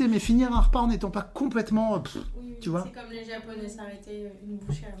frugalité, mais finir un repas en n'étant pas complètement... tu vois. C'est comme les Japonais s'arrêter une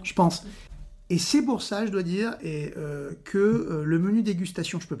bouchée avant. Je pense. Et c'est pour ça, je dois dire, que le menu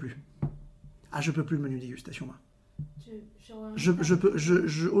dégustation, je peux plus. Ah, je peux plus le menu dégustation, moi.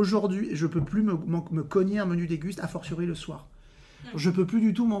 Aujourd'hui, je peux plus me cogner un menu déguste, a fortiori le soir. Je peux plus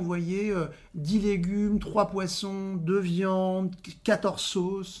du tout m'envoyer 10 légumes, 3 poissons, 2 viandes, 14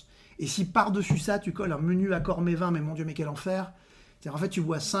 sauces. Et si par-dessus ça, tu colles un menu accord mes vins, mais mon Dieu, mais quel enfer. C'est-à-dire, en fait, tu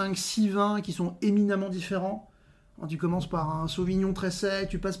bois 5, 6 vins qui sont éminemment différents. Tu commences par un Sauvignon très sec,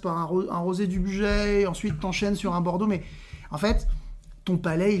 tu passes par un rosé du budget, ensuite t'enchaînes sur un Bordeaux. Mais en fait, ton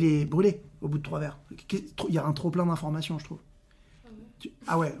palais, il est brûlé au bout de 3 verres. Il y a un trop plein d'informations, je trouve.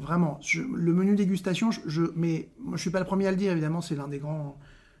 Ah ouais, vraiment. Le menu dégustation, mais moi, je suis pas le premier à le dire, évidemment, c'est l'un des grands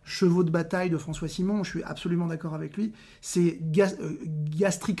chevaux de bataille de François Simon, je suis absolument d'accord avec lui. C'est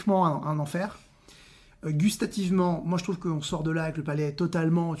gastriquement un enfer. Gustativement, moi je trouve qu'on sort de là avec le palais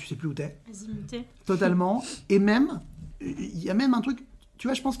totalement, tu sais plus où t'es. Azimuté. Totalement. Et même, il y a même un truc, tu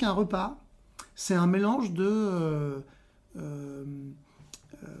vois, je pense qu'un repas, c'est un mélange de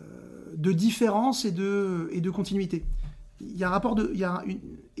différence et de continuité. Il y a un rapport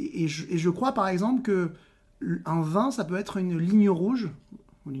et je crois par exemple que un vin, ça peut être une ligne rouge,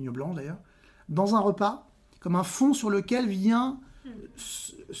 ou ligne blanche d'ailleurs, dans un repas, comme un fond sur lequel vient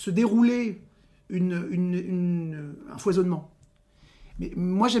se dérouler un foisonnement. Mais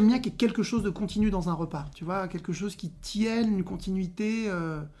moi j'aime bien qu'il y ait quelque chose de continu dans un repas, tu vois, quelque chose qui tienne, une continuité.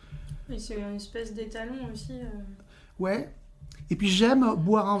 Et c'est une espèce d'étalon aussi. Ouais. Et puis j'aime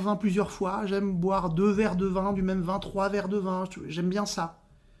boire un vin plusieurs fois, j'aime boire 2 verres de vin, du même vin, 3 verres de vin, j'aime bien ça.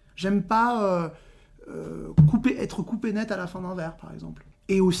 J'aime pas être coupé net à la fin d'un verre, par exemple.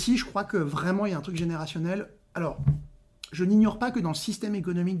 Et aussi, je crois que vraiment, il y a un truc générationnel. Alors, je n'ignore pas que dans le système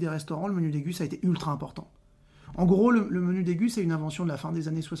économique des restaurants, le menu déguste a été ultra important. En gros, le menu déguste, c'est une invention de la fin des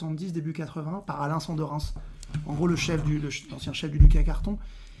années 70, début 80, par Alain Sanderins. En gros, l'ancien chef du Lucas Carton,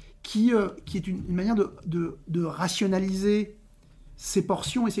 qui est une manière de rationaliser ses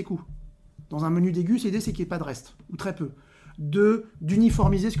portions et ses coûts. Dans un menu déguste, l'idée, c'est qu'il n'y ait pas de reste, ou très peu.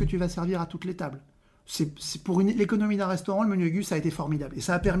 D'uniformiser ce que tu vas servir à toutes les tables. C'est pour l'économie d'un restaurant, le menu déguste, ça a été formidable. Et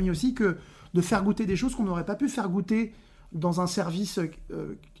ça a permis aussi de faire goûter des choses qu'on n'aurait pas pu faire goûter dans un service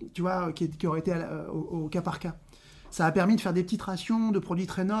tu vois, qui aurait été au cas par cas. Ça a permis de faire des petites rations de produits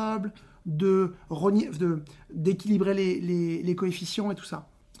très nobles, d'équilibrer les coefficients et tout ça.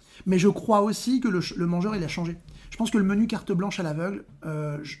 Mais je crois aussi que le mangeur, il a changé. Je pense que le menu carte blanche à l'aveugle,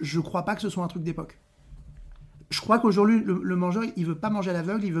 je ne crois pas que ce soit un truc d'époque. Je crois qu'aujourd'hui, le mangeur, il ne veut pas manger à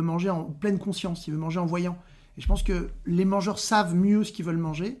l'aveugle, il veut manger en pleine conscience, il veut manger en voyant. Et je pense que les mangeurs savent mieux ce qu'ils veulent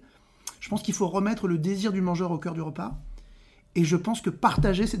manger. Je pense qu'il faut remettre le désir du mangeur au cœur du repas. Et je pense que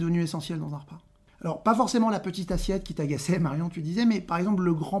partager, c'est devenu essentiel dans un repas. Alors, pas forcément la petite assiette qui t'agaçait, Marion, tu disais, mais par exemple,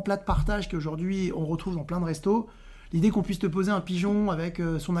 le grand plat de partage qu'aujourd'hui, on retrouve dans plein de restos, l'idée qu'on puisse te poser un pigeon avec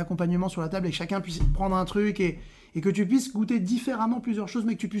son accompagnement sur la table et que chacun puisse prendre un truc et que tu puisses goûter différemment plusieurs choses,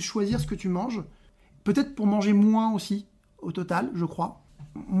 mais que tu puisses choisir ce que tu manges. Peut-être pour manger moins aussi, au total, je crois.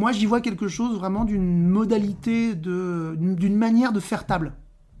 Moi, j'y vois quelque chose vraiment d'une modalité, d'une manière de faire table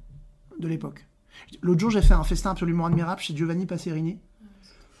de l'époque. L'autre jour, j'ai fait un festin absolument admirable chez Giovanni Passerini,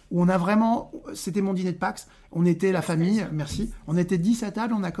 où on a vraiment... C'était mon dîner de Pax, on était la famille, merci, on était 10 à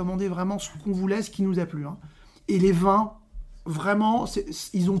table, on a commandé vraiment ce qu'on voulait, ce qui nous a plu. Hein. Et les vins, vraiment,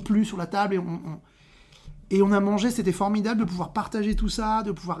 ils ont plu sur la table et on a mangé, c'était formidable de pouvoir partager tout ça,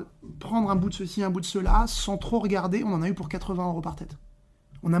 de pouvoir prendre un bout de ceci, un bout de cela, sans trop regarder. On en a eu pour 80 € par tête.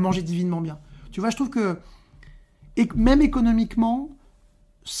 On a mangé divinement bien. Tu vois, je trouve que, même économiquement,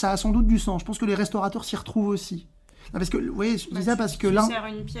 ça a sans doute du sens. Je pense que les restaurateurs s'y retrouvent aussi. Non, parce que, vous voyez, je dis ça parce que là... Tu sers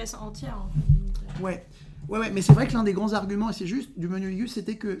une pièce entière, en fait. Ouais, mais c'est vrai que l'un des grands arguments, et c'est juste, du menu déguste,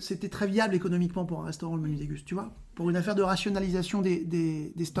 c'était que c'était très viable économiquement pour un restaurant, le menu déguste, tu vois, pour une affaire de rationalisation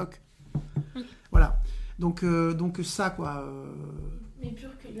des stocks. Oui. Voilà. Donc ça, quoi. Mais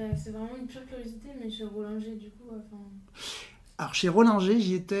c'est vraiment une pure curiosité, mais chez Rollinger, du coup... Alors, chez Rollinger,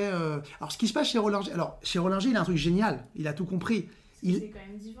 j'y étais... Alors, ce qui se passe chez Rollinger... Alors, chez Rollinger, il a un truc génial. Il a tout compris. C'est quand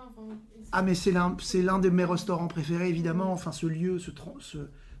même divin. Ah, mais c'est l'un de mes restaurants préférés, évidemment. Enfin, ce lieu,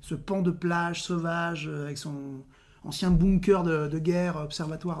 ce pan de plage sauvage, avec son ancien bunker de guerre,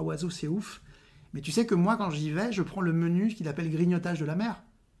 observatoire à oiseaux, c'est ouf. Mais tu sais que moi, quand j'y vais, je prends le menu qu'il appelle grignotage de la mer,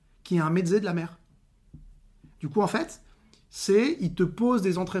 qui est un mezze de la mer. Du coup, en fait, il te pose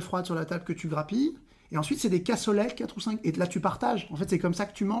des entrées froides sur la table que tu grappilles, et ensuite, c'est des cassolets, 4 ou 5, et là, tu partages. En fait, c'est comme ça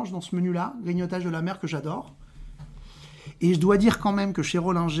que tu manges dans ce menu-là, grignotage de la mer, que j'adore. Et je dois dire quand même que chez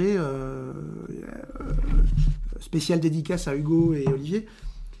Rollinger, spécial dédicace à Hugo et Olivier,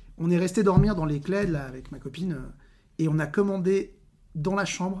 on est resté dormir dans les Clèdes, là, avec ma copine, et on a commandé dans la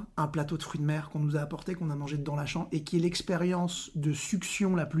chambre un plateau de fruits de mer qu'on nous a apporté, qu'on a mangé dans la chambre, et qui est l'expérience de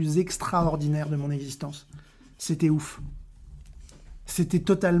succion la plus extraordinaire de mon existence. C'était ouf. C'était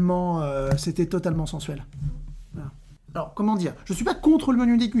totalement sensuel. Voilà. Alors, comment dire ? Je ne suis pas contre le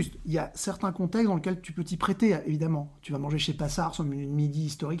menu déguste. Il y a certains contextes dans lesquels tu peux t'y prêter, évidemment. Tu vas manger chez Passard, son menu de midi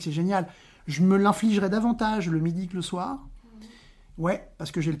historique, c'est génial. Je me l'infligerai davantage le midi que le soir. Ouais,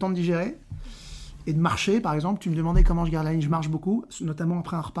 parce que j'ai le temps de digérer. Et de marcher, par exemple. Tu me demandais comment je garde la ligne. Je marche beaucoup, notamment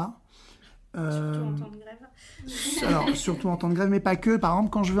après un repas. Surtout en temps de grève. Alors, surtout en temps de grève, mais pas que. Par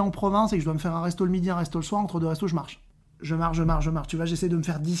exemple, quand je vais en province et que je dois me faire un resto le midi, un resto le soir, entre deux restos, je marche. Je marche. Tu vois, j'essaie de me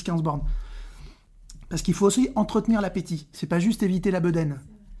faire 10-15 bornes. Parce qu'il faut aussi entretenir l'appétit. C'est pas juste éviter la bedaine.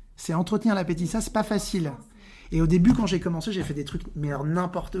 C'est entretenir l'appétit. Ça, c'est pas facile. Et au début, quand j'ai commencé, j'ai fait des trucs, mais alors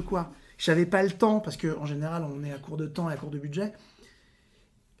n'importe quoi. J'avais pas le temps, parce qu'en général, on est à court de temps et à court de budget.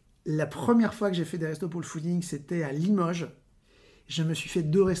 La première fois que j'ai fait des restos pour le fooding, c'était à Limoges. Je me suis fait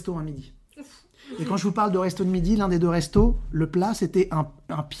 2 restos à midi. Et quand je vous parle de resto de midi, l'un des 2 restos, le plat, c'était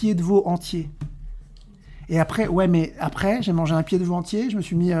un pied de veau entier. Et après, j'ai mangé un pied de veau entier, je me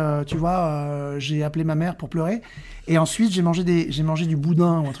suis mis, j'ai appelé ma mère pour pleurer, et ensuite j'ai mangé du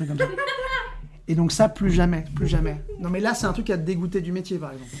boudin ou un truc comme ça. Et donc ça, plus jamais. Non mais là, c'est un truc à te dégoûter du métier,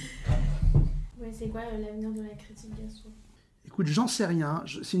 par exemple. Ouais, c'est quoi l'avenir de la critique gastro ? Écoute, j'en sais rien,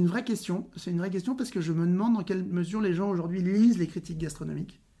 c'est une vraie question parce que je me demande dans quelle mesure les gens aujourd'hui lisent les critiques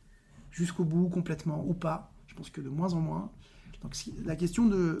gastronomiques, jusqu'au bout, complètement, ou pas. Je pense que de moins en moins. Donc la question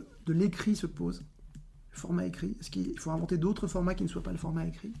de l'écrit se pose. Le format écrit. Est-ce qu'il faut inventer d'autres formats qui ne soient pas le format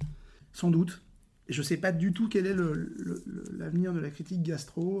écrit ? Sans doute. Et je ne sais pas du tout quel est l'avenir de la critique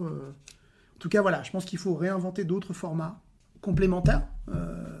gastro. En tout cas, voilà, je pense qu'il faut réinventer d'autres formats complémentaires.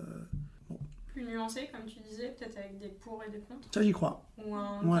 Plus nuancés, comme tu disais, peut-être avec des pour et des contre. Ça, j'y crois. Ou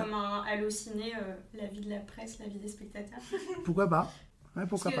comme un halluciné, l'avis de la presse, l'avis des spectateurs. Pourquoi pas ? Ouais,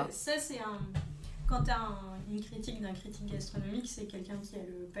 pourquoi pas. Ça, c'est quand tu as une critique d'un critique gastronomique, c'est quelqu'un qui a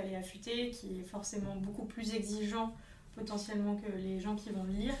le palais affûté, qui est forcément beaucoup plus exigeant potentiellement que les gens qui vont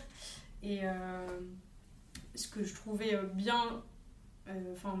le lire. Et ce que je trouvais bien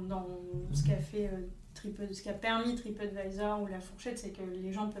dans ce qu'a permis TripAdvisor ou La Fourchette, c'est que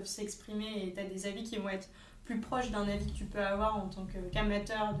les gens peuvent s'exprimer et tu as des avis qui vont être plus proches d'un avis que tu peux avoir en tant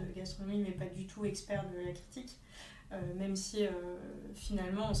qu'amateur de gastronomie, mais pas du tout expert de la critique. Même si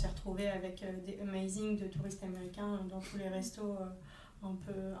finalement on s'est retrouvé avec des amazing de touristes américains dans tous les restos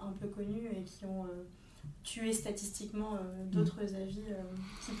un peu connus et qui ont tué statistiquement d'autres avis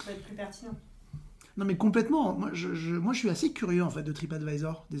qui peuvent être plus pertinents. Non mais complètement, moi je suis assez curieux en fait de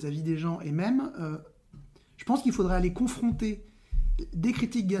TripAdvisor, des avis des gens, et même je pense qu'il faudrait aller confronter des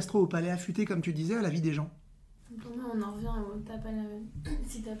critiques gastro au palais affûté, comme tu disais, à l'avis des gens. Pour moi on en revient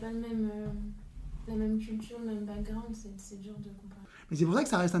si t'as pas la même culture, le même background, c'est dur de comparer. Mais c'est pour ça que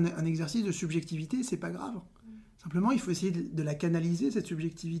ça reste un exercice de subjectivité, c'est pas grave. Simplement, il faut essayer de la canaliser, cette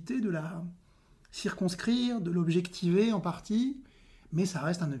subjectivité, de la circonscrire, de l'objectiver en partie, mais ça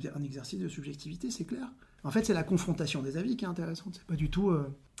reste un exercice de subjectivité, c'est clair. En fait, c'est la confrontation des avis qui est intéressante, c'est pas du tout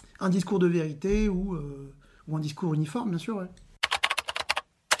un discours de vérité ou un discours uniforme, bien sûr, ouais.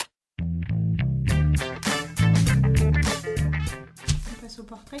 Au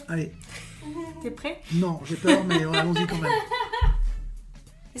portrait. Allez. T'es prêt ? Non, j'ai peur, mais allons-y quand même.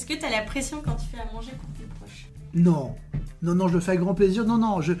 Est-ce que t'as la pression quand tu fais à manger pour tes proches ? Non, je le fais avec grand plaisir.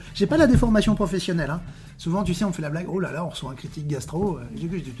 Non, j'ai pas la déformation professionnelle. Hein. Souvent, tu sais, on fait la blague. Oh là là, on reçoit un critique gastro. Je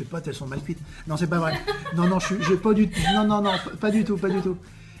dis tes potes, elles sont mal cuites. Non, c'est pas vrai. Non, j'ai pas du tout. Non, pas du tout.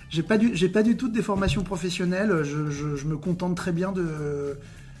 J'ai pas du tout de déformation professionnelle. Je me contente très bien de.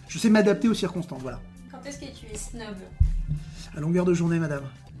 Je sais m'adapter aux circonstances, voilà. Quand est-ce que tu es snob ? À longueur de journée, madame.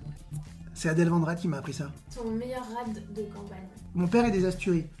 C'est Adèle Vendrette qui m'a appris ça. Ton meilleur rad de campagne. Mon père est des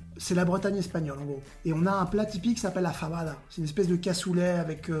Asturies. C'est la Bretagne espagnole, en gros. Et on a un plat typique qui s'appelle la fabada. C'est une espèce de cassoulet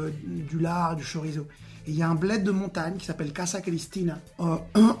avec du lard, du chorizo. Et il y a un bled de montagne qui s'appelle Casa Cristina,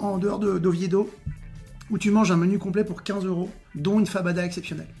 en dehors d'Oviedo, où tu manges un menu complet pour 15 €, dont une fabada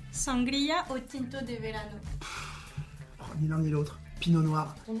exceptionnelle. Sangria au tinto de verano. Ni l'un ni l'autre. Pinot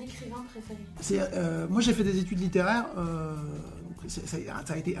Noir. Ton écrivain préféré? Moi j'ai fait des études littéraires, donc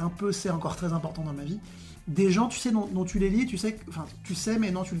ça a été un peu, c'est encore très important dans ma vie. Des gens, tu sais, dont tu les lis, tu sais, mais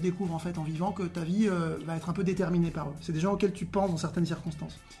non, tu le découvres en fait en vivant, que ta vie va être un peu déterminée par eux. C'est des gens auxquels tu penses dans certaines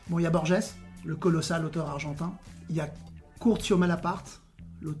circonstances. Bon, il y a Borges, le colossal auteur argentin. Il y a Curzio Malaparte,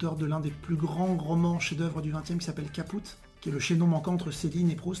 l'auteur de l'un des plus grands romans chefs-d'œuvre du XXe qui s'appelle Caput, qui est le chaînon manquant entre Céline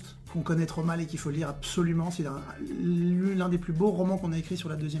et Proust, qu'on connaît trop mal et qu'il faut lire absolument. C'est l'un des plus beaux romans qu'on a écrit sur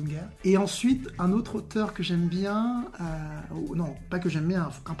la Deuxième Guerre. Et ensuite, un autre auteur que j'aime bien, non, pas que j'aime bien,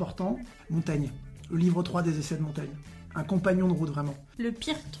 important, Montaigne. Le livre 3 des essais de Montaigne. Un compagnon de route, vraiment. Le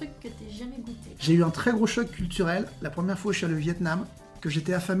pire truc que t'aies jamais goûté? J'ai eu un très gros choc culturel. La première fois que je suis allé au Vietnam, que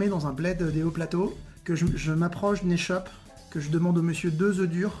j'étais affamé dans un bled des hauts plateaux, que je m'approche d'une échoppe, que je demande au monsieur 2 œufs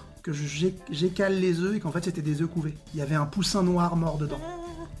durs, que j'écale les œufs et qu'en fait c'était des œufs couvés. Il y avait un poussin noir mort dedans.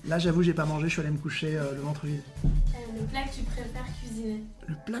 Là j'avoue j'ai pas mangé, je suis allé me coucher le ventre vide. Le plat que tu préfères cuisiner?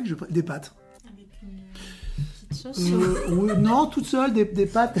 Le plat que je préfère... Des pâtes. Avec une petite sauce? Non, toute seule, des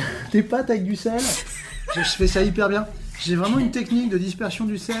pâtes, des pâtes avec du sel. Je fais ça hyper bien. J'ai vraiment une technique de dispersion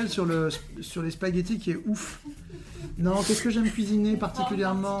du sel sur les spaghettis qui est ouf. Non, qu'est-ce que j'aime cuisiner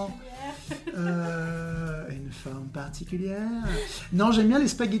particulièrement? Une forme particulière. Non, j'aime bien les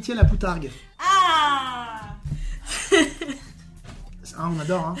spaghettis à la poutargue. Ah, on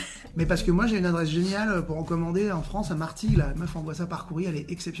adore, hein. Mais parce que moi j'ai une adresse géniale pour en commander en France à Martigues. La meuf envoie ça par courrier, elle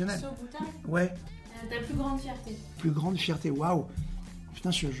est exceptionnelle. Sur poutargue? Ouais. Ta plus grande fierté? Plus grande fierté, waouh.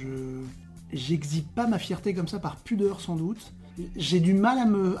 Putain, j'exhibe pas ma fierté comme ça par pudeur sans doute. J'ai du mal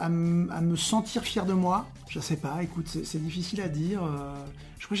à me sentir fier de moi. Je sais pas, écoute, c'est difficile à dire.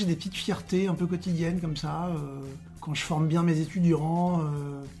 Je crois que j'ai des petites fiertés un peu quotidiennes comme ça. Quand je forme bien mes étudiants.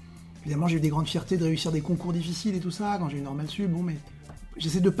 Évidemment, j'ai eu des grandes fiertés de réussir des concours difficiles et tout ça. Quand j'ai eu Normale Sup, bon, mais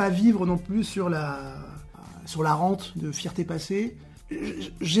j'essaie de pas vivre non plus sur la rente de fierté passée.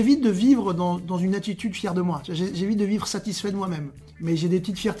 J'évite de vivre dans une attitude fière de moi. J'évite de vivre satisfait de moi-même. Mais j'ai des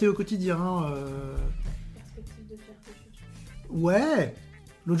petites fiertés au quotidien. Ouais.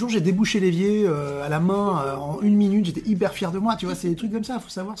 L'autre jour, j'ai débouché l'évier à la main en 1 minute. J'étais hyper fier de moi. Tu vois, c'est des trucs comme ça. Il faut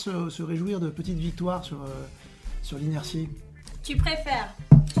savoir se réjouir de petites victoires sur l'inertie. Tu préfères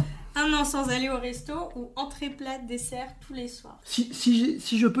un an sans aller au resto ou entrée, plat, dessert tous les soirs?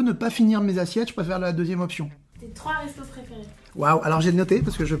 Si je peux ne pas finir mes assiettes, je préfère la deuxième option. Tes 3 restos préférés? Waouh, alors j'ai noté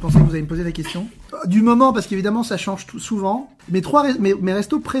parce que je pensais que vous alliez me poser la question. Du moment, parce qu'évidemment ça change souvent. Mes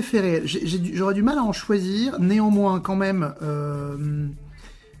restos préférés, j'aurais du mal à en choisir. Néanmoins, quand même,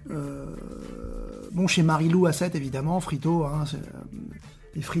 bon, chez Marilou à 7 évidemment, frito, hein,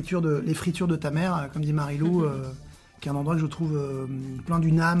 les fritures de ta mère, comme dit Marilou, qui est un endroit que je trouve plein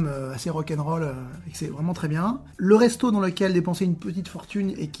d'une âme assez rock'n'roll, et que c'est vraiment très bien. Le resto dans lequel dépenser une petite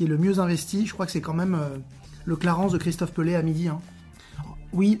fortune et qui est le mieux investi, je crois que c'est quand même le Clarence de Christophe Pelé à midi. Hein.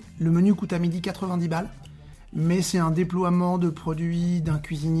 Oui, le menu coûte à midi 90 balles, mais c'est un déploiement de produits d'un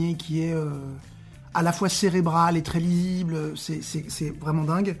cuisinier qui est à la fois cérébral et très lisible, c'est vraiment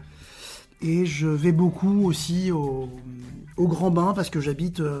dingue. Et je vais beaucoup aussi au Grand Bain parce que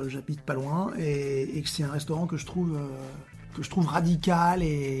j'habite pas loin et que c'est un restaurant que je trouve radical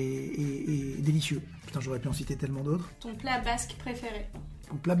et délicieux. Putain, j'aurais pu en citer tellement d'autres. Ton plat basque préféré?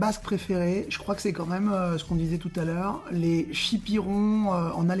 Mon plat basque préféré, je crois que c'est quand même ce qu'on disait tout à l'heure, les chipirons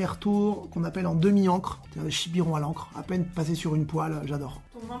en aller-retour qu'on appelle en demi-encre, c'est-à-dire des chipirons à l'encre, à peine passés sur une poêle, j'adore.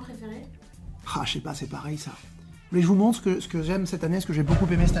 Ton vin préféré? Ah, je sais pas, c'est pareil ça. Mais je vous montre ce que j'aime cette année, ce que j'ai beaucoup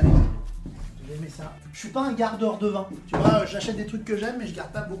aimé cette année. J'ai aimé ça. Je suis pas un gardeur de vin, tu vois, j'achète des trucs que j'aime, mais je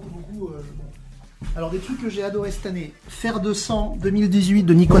garde pas beaucoup. Bon. Alors des trucs que j'ai adoré cette année, Fer de sang 2018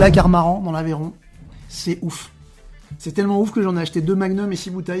 de Nicolas Carmaran dans l'Aveyron, c'est ouf. C'est tellement ouf que j'en ai acheté 2 magnums et 6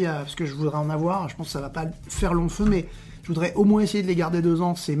 bouteilles parce que je voudrais en avoir. Je pense que ça va pas faire long feu, mais je voudrais au moins essayer de les garder 2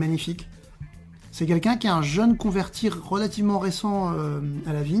 ans. C'est magnifique. C'est quelqu'un qui est un jeune converti relativement récent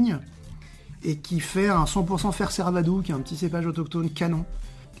à la vigne et qui fait un 100% fer Cervadou, qui est un petit cépage autochtone canon.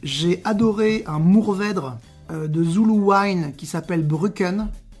 J'ai adoré un Mourvèdre de Zulu Wine qui s'appelle Brücken,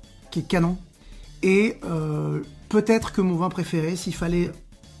 qui est canon. Et peut-être que mon vin préféré, s'il fallait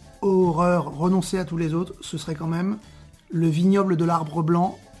horreur renoncer à tous les autres, ce serait quand même le vignoble de l'Arbre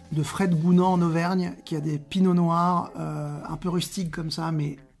Blanc de Fred Gounand en Auvergne, qui a des pinots noirs un peu rustiques comme ça,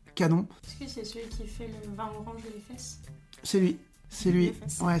 mais canon. Est-ce que c'est celui qui fait le vin orange des fesses? C'est lui.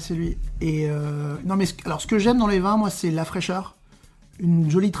 Ouais, c'est lui. Et non, mais alors ce que j'aime dans les vins, moi, c'est la fraîcheur,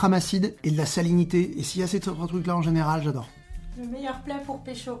 une jolie trame acide et de la salinité. Et s'il y a ces 3 trucs-là en général, j'adore. Le meilleur plat pour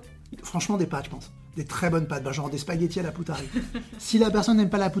pécho? Franchement, des pâtes, je pense. Des très bonnes pâtes, genre des spaghettis à la poutargue. Si la personne n'aime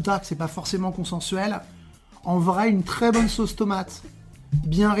pas la poutargue, c'est pas forcément consensuel. En vrai, une très bonne sauce tomate,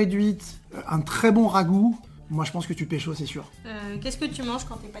 bien réduite, un très bon ragoût. Moi, je pense que tu pécho, c'est sûr. Qu'est-ce que tu manges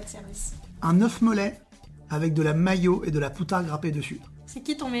quand t'es pas de service? Un œuf mollet avec de la mayo et de la poutarde râpée dessus. C'est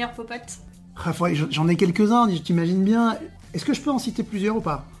qui ton meilleur popote? J'en ai quelques-uns, t'imagines bien. Est-ce que je peux en citer plusieurs ou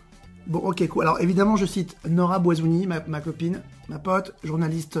pas? Bon, ok, cool. Alors, évidemment, je cite Nora Boisouni, ma copine, ma pote,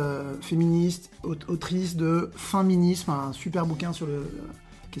 journaliste féministe, autrice de Féminisme, un super bouquin sur la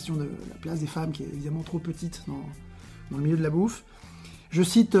question de la place des femmes, qui est évidemment trop petite dans le milieu de la bouffe. Je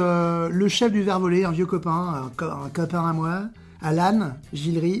cite le chef du verre volé, un vieux copain, un copain à moi, Alan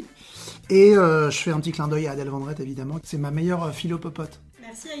Gillery. Et je fais un petit clin d'œil à Adèle Vendrette, évidemment. C'est ma meilleure philo-popote.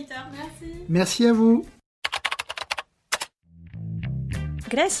 Merci Aïtor. Merci. Merci à vous.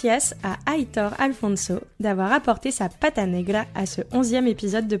 Gracias à Aïtor Alfonso d'avoir apporté sa pata negra à ce 11e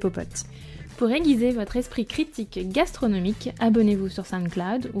épisode de Popote. Pour aiguiser votre esprit critique gastronomique, abonnez-vous sur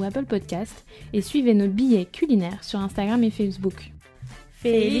SoundCloud ou Apple Podcast et suivez nos billets culinaires sur Instagram et Facebook.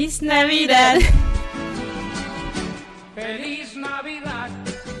 Feliz Navidad!